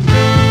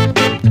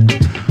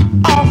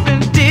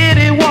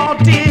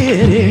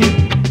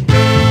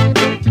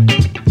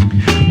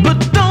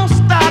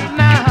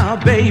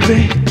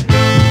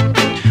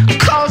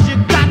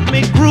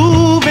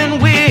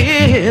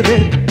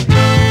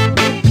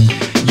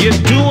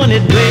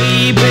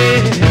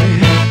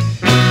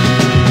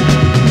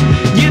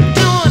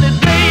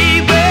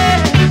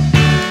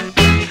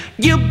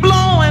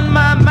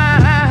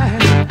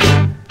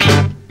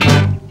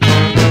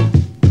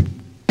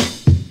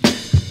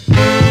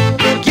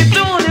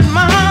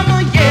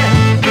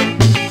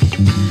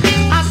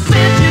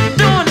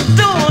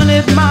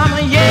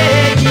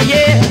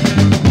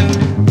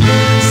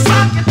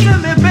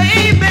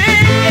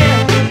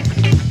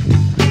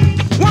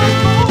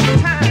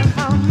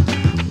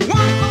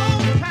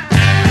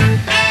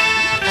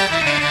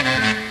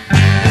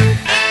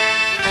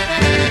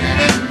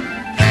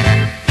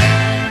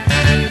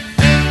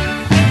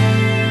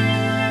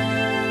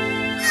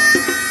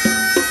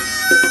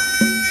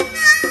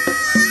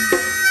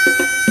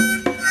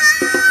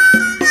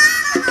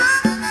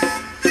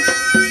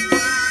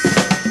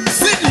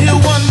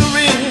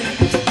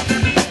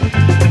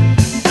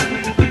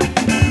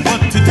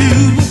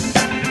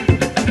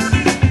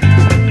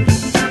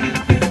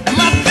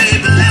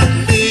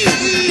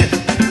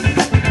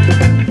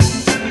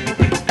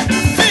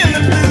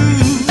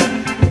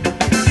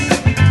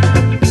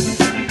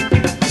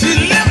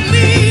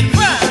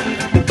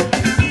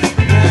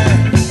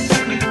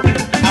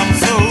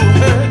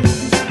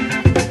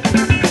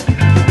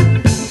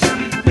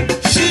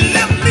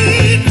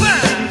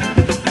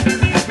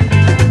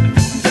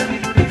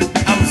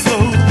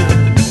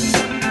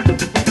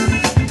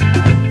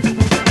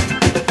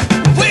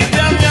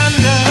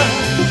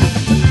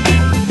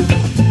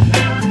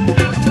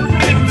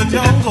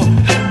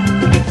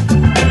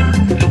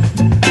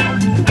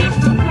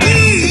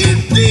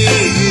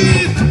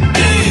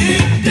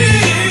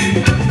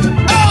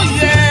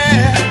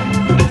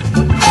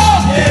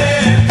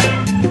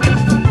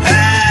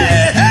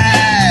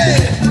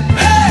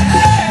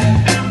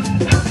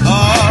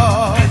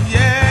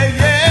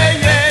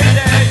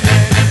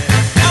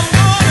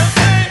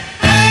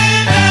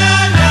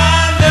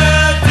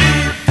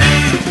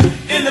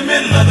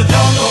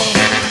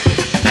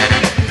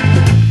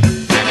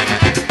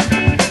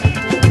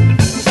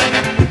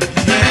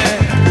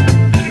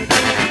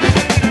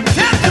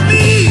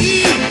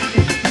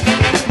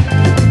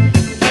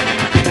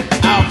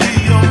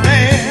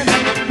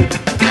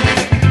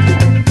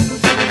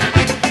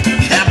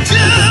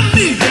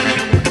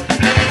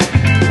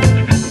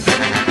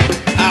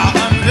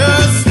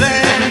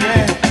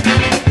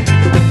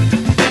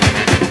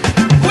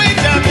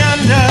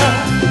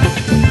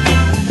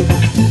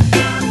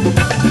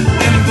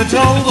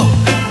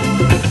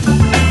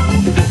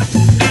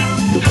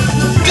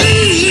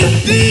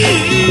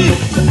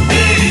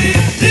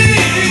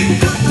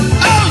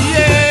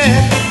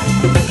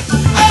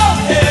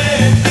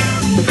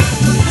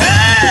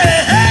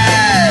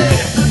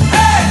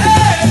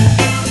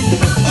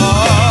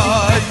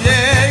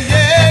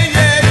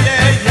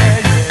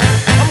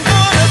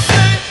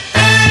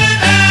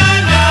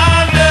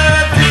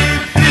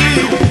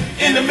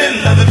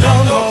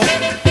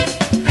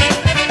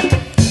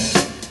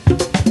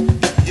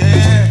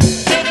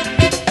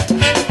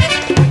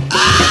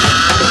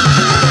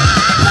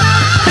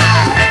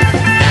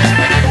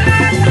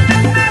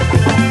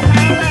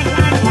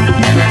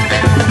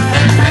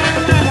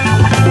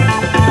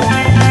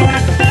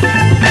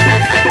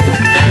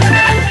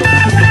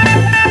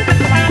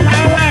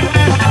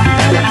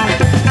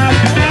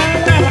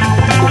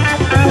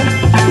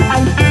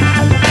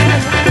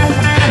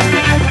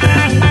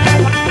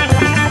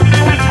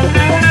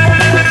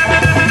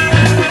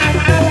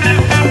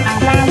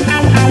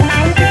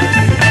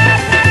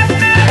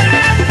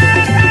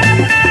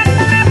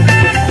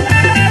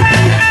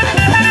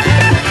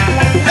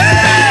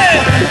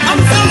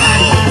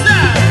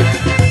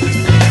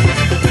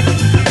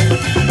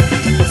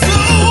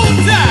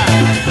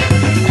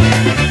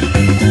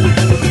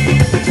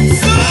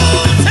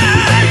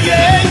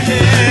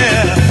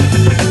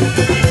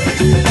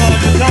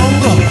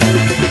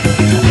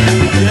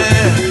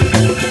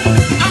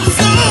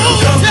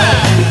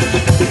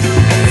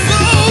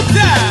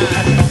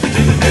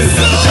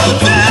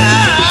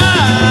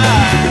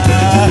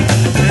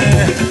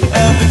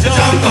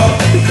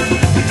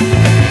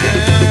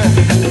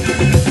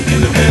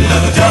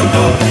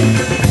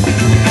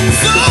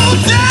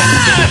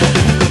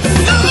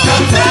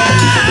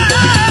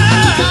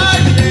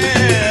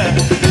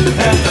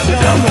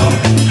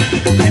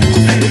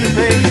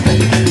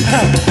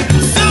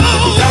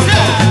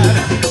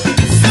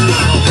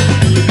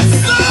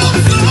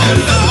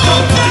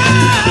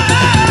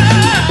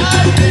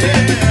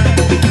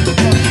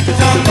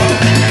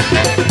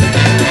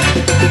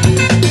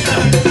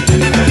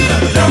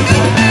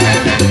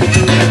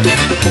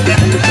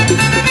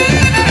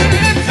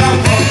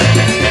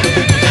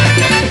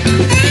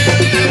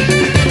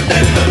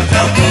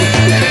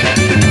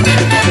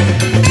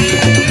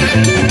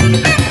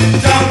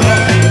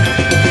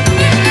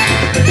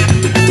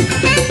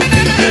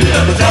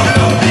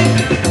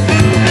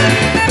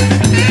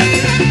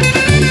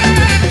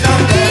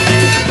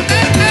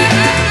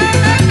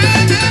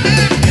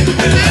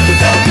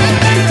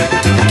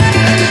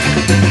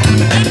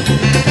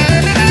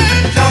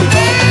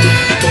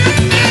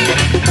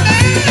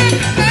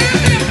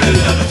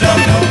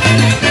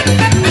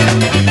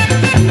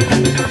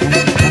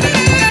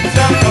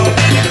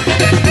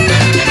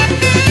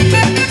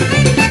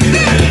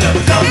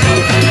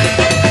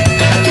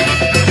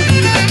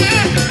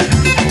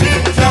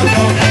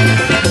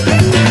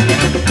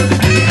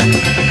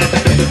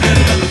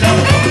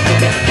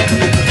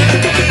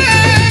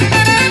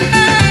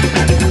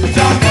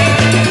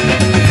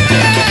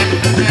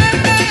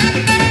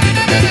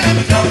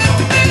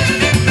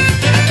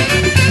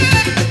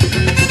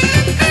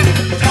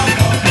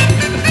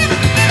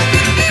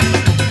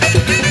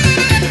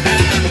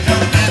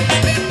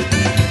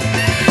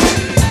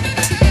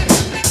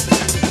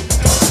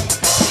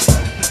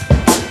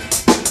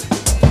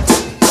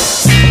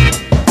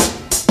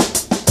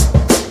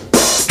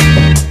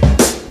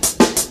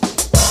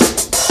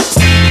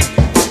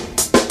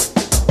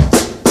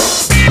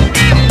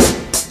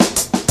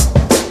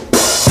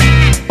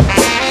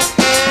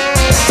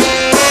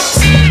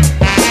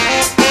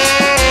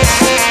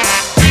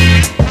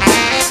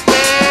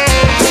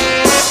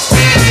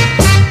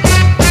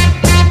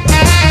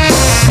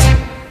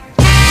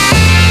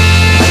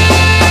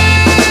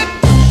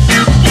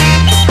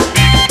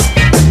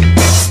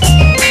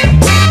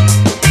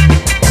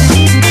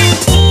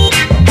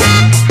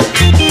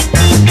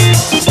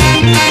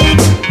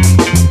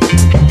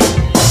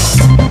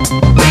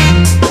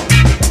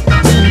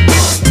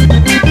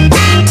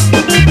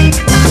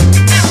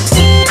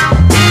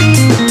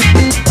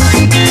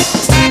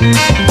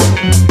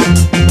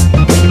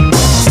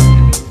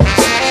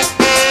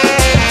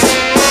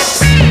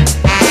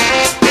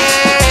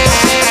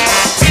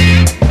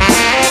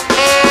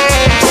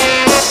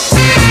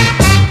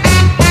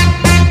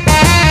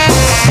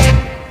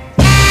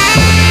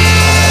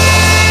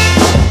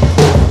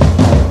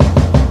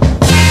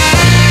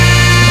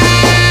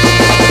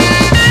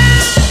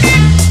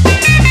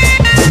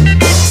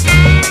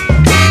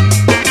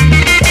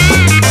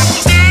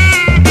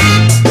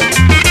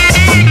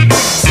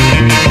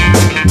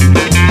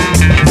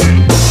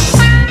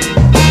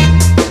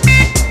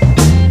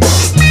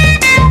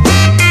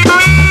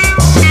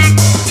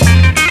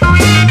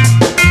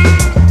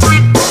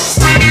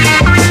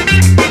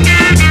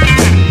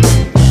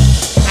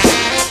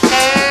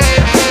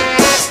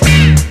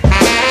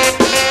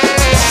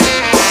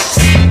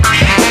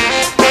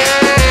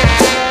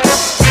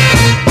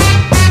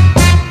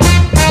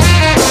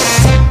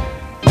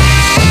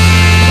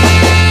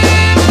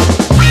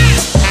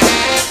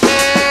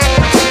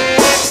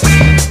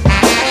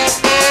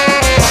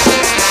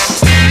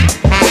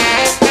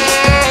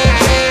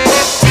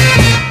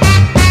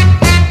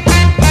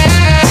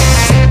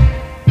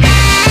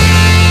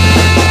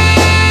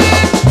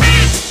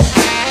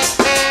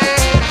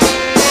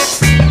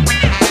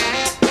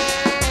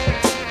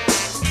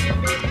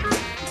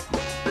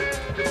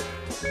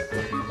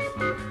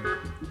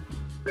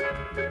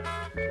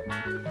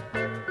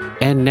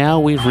 And now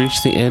we've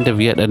reached the end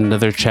of yet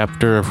another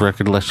chapter of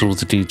Record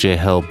Collections with DJ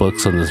Hell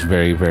Books on this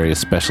very, very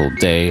special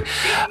day.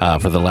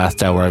 For the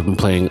last hour, I've been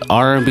playing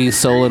R&B,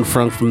 soul, and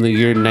funk from the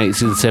year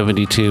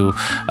 1972.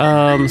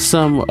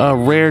 Some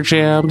rare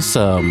jams,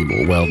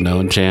 some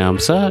well-known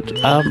jams,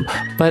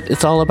 but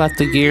it's all about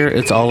the gear.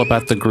 It's all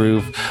about the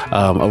groove.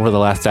 Over the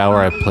last hour,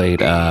 I played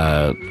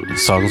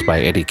songs by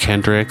Eddie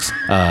Kendricks,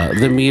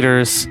 The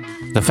Meters,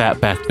 The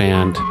Fatback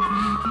Band,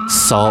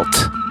 Salt,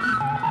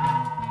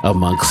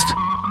 amongst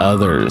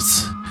others.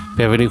 If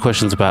you have any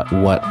questions about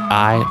what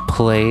I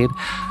played,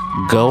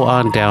 go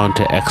on down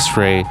to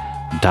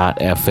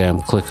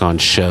xray.fm, click on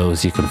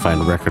shows. You can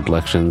find Record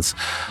Collections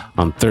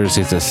on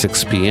Thursdays at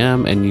 6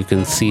 p.m. and you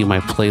can see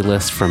my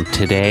playlist from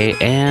today,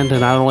 and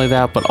not only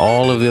that, but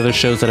all of the other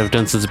shows that I've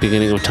done since the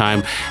beginning of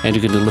time, and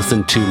you can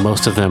listen to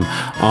most of them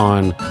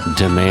on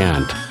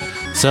demand.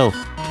 So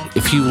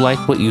if you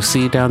like what you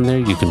see down there,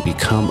 you can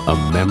become a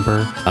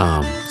member.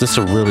 This is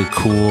a really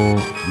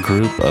cool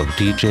group of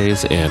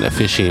DJs and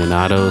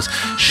aficionados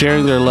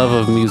sharing their love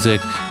of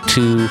music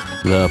to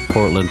the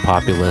Portland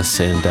populace,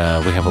 and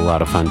we have a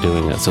lot of fun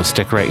doing it. So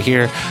stick right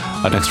here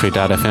on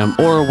xray.fm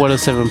or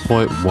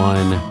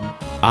 107.1.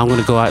 I'm going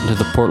to go out into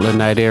the Portland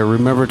night air.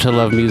 Remember to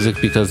love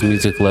music because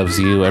music loves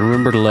you, and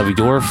remember to love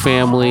your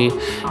family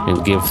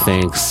and give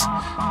thanks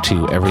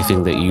to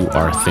everything that you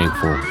are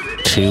thankful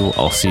to.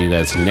 I'll see you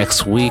guys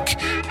next week.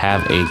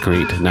 Have a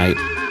great night,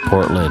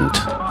 Portland.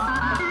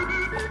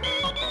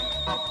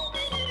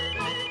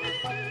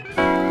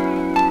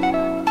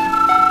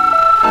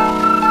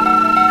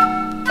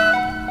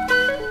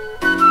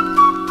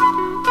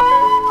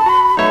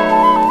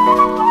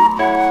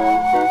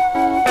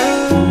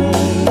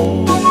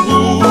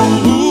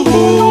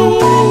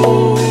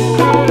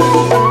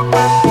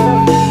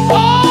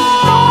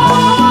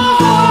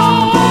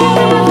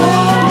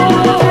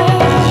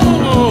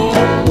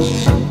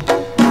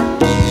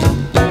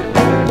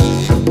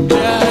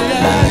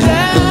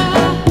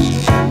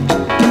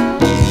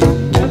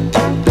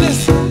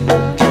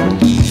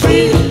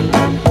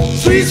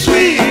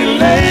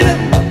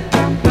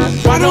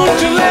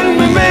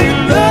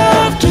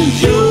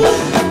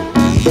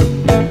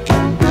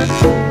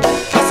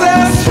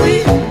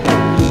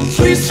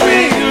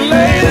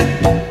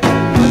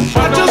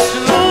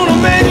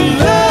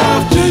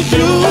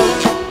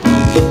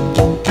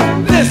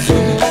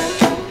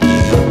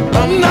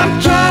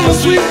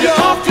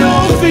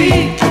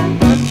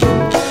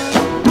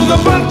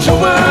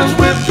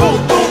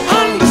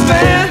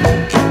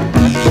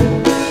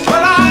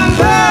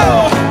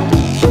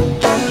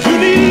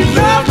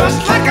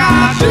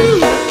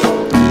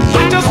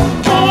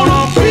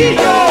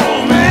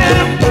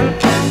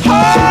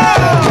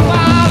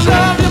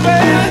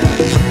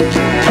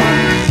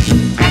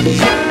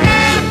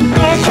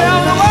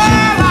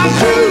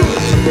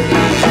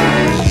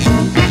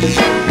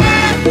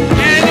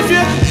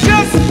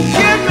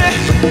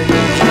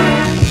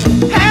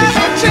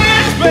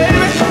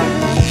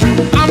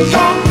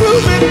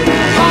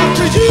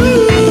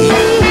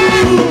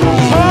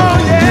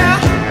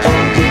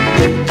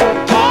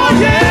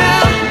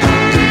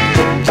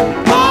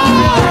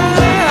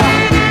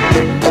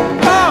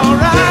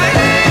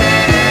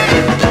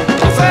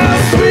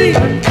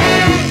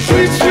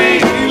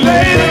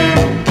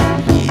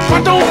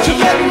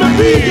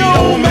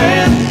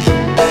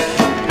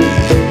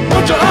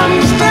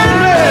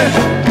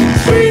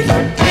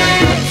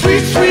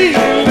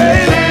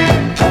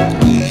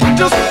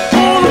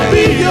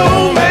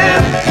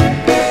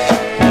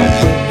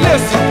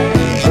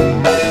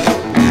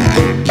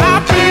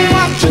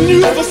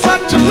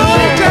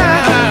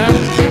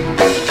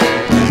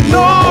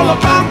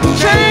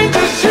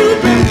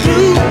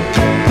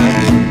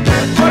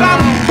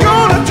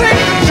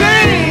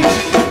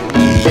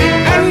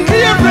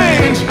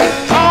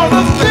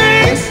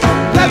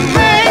 That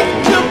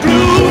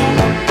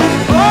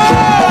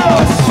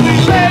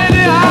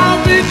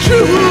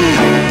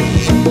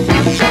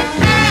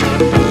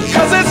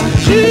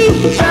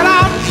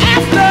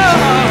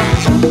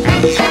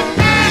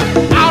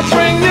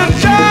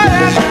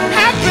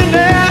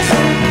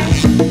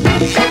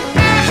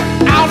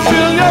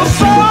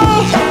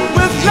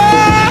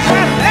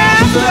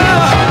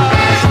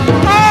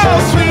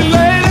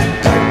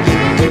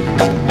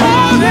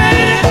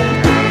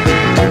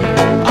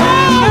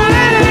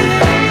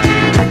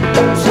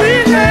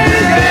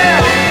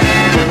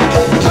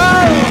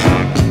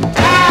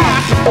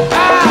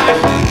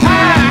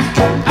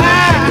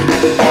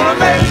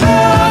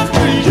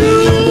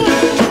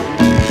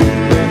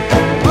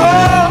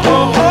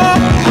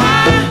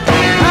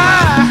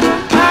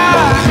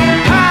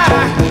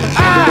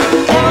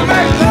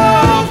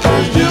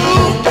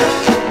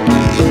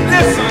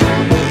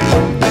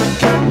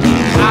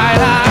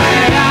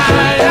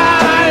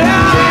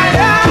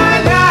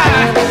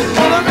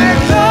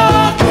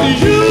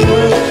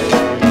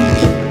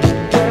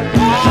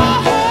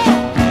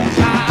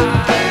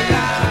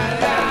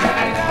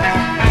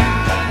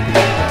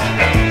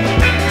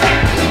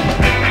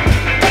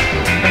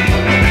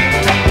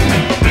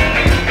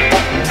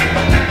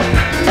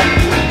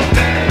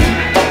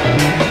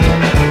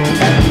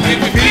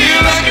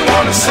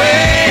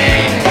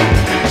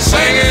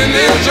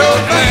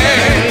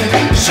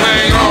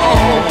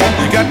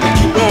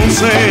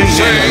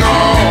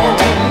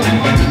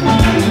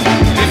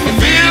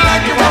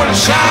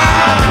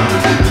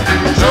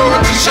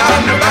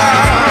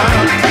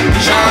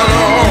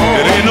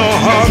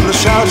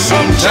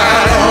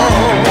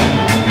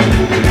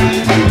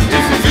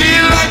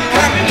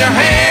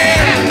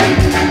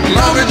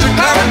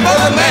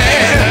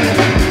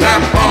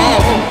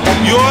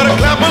You ought to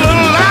clap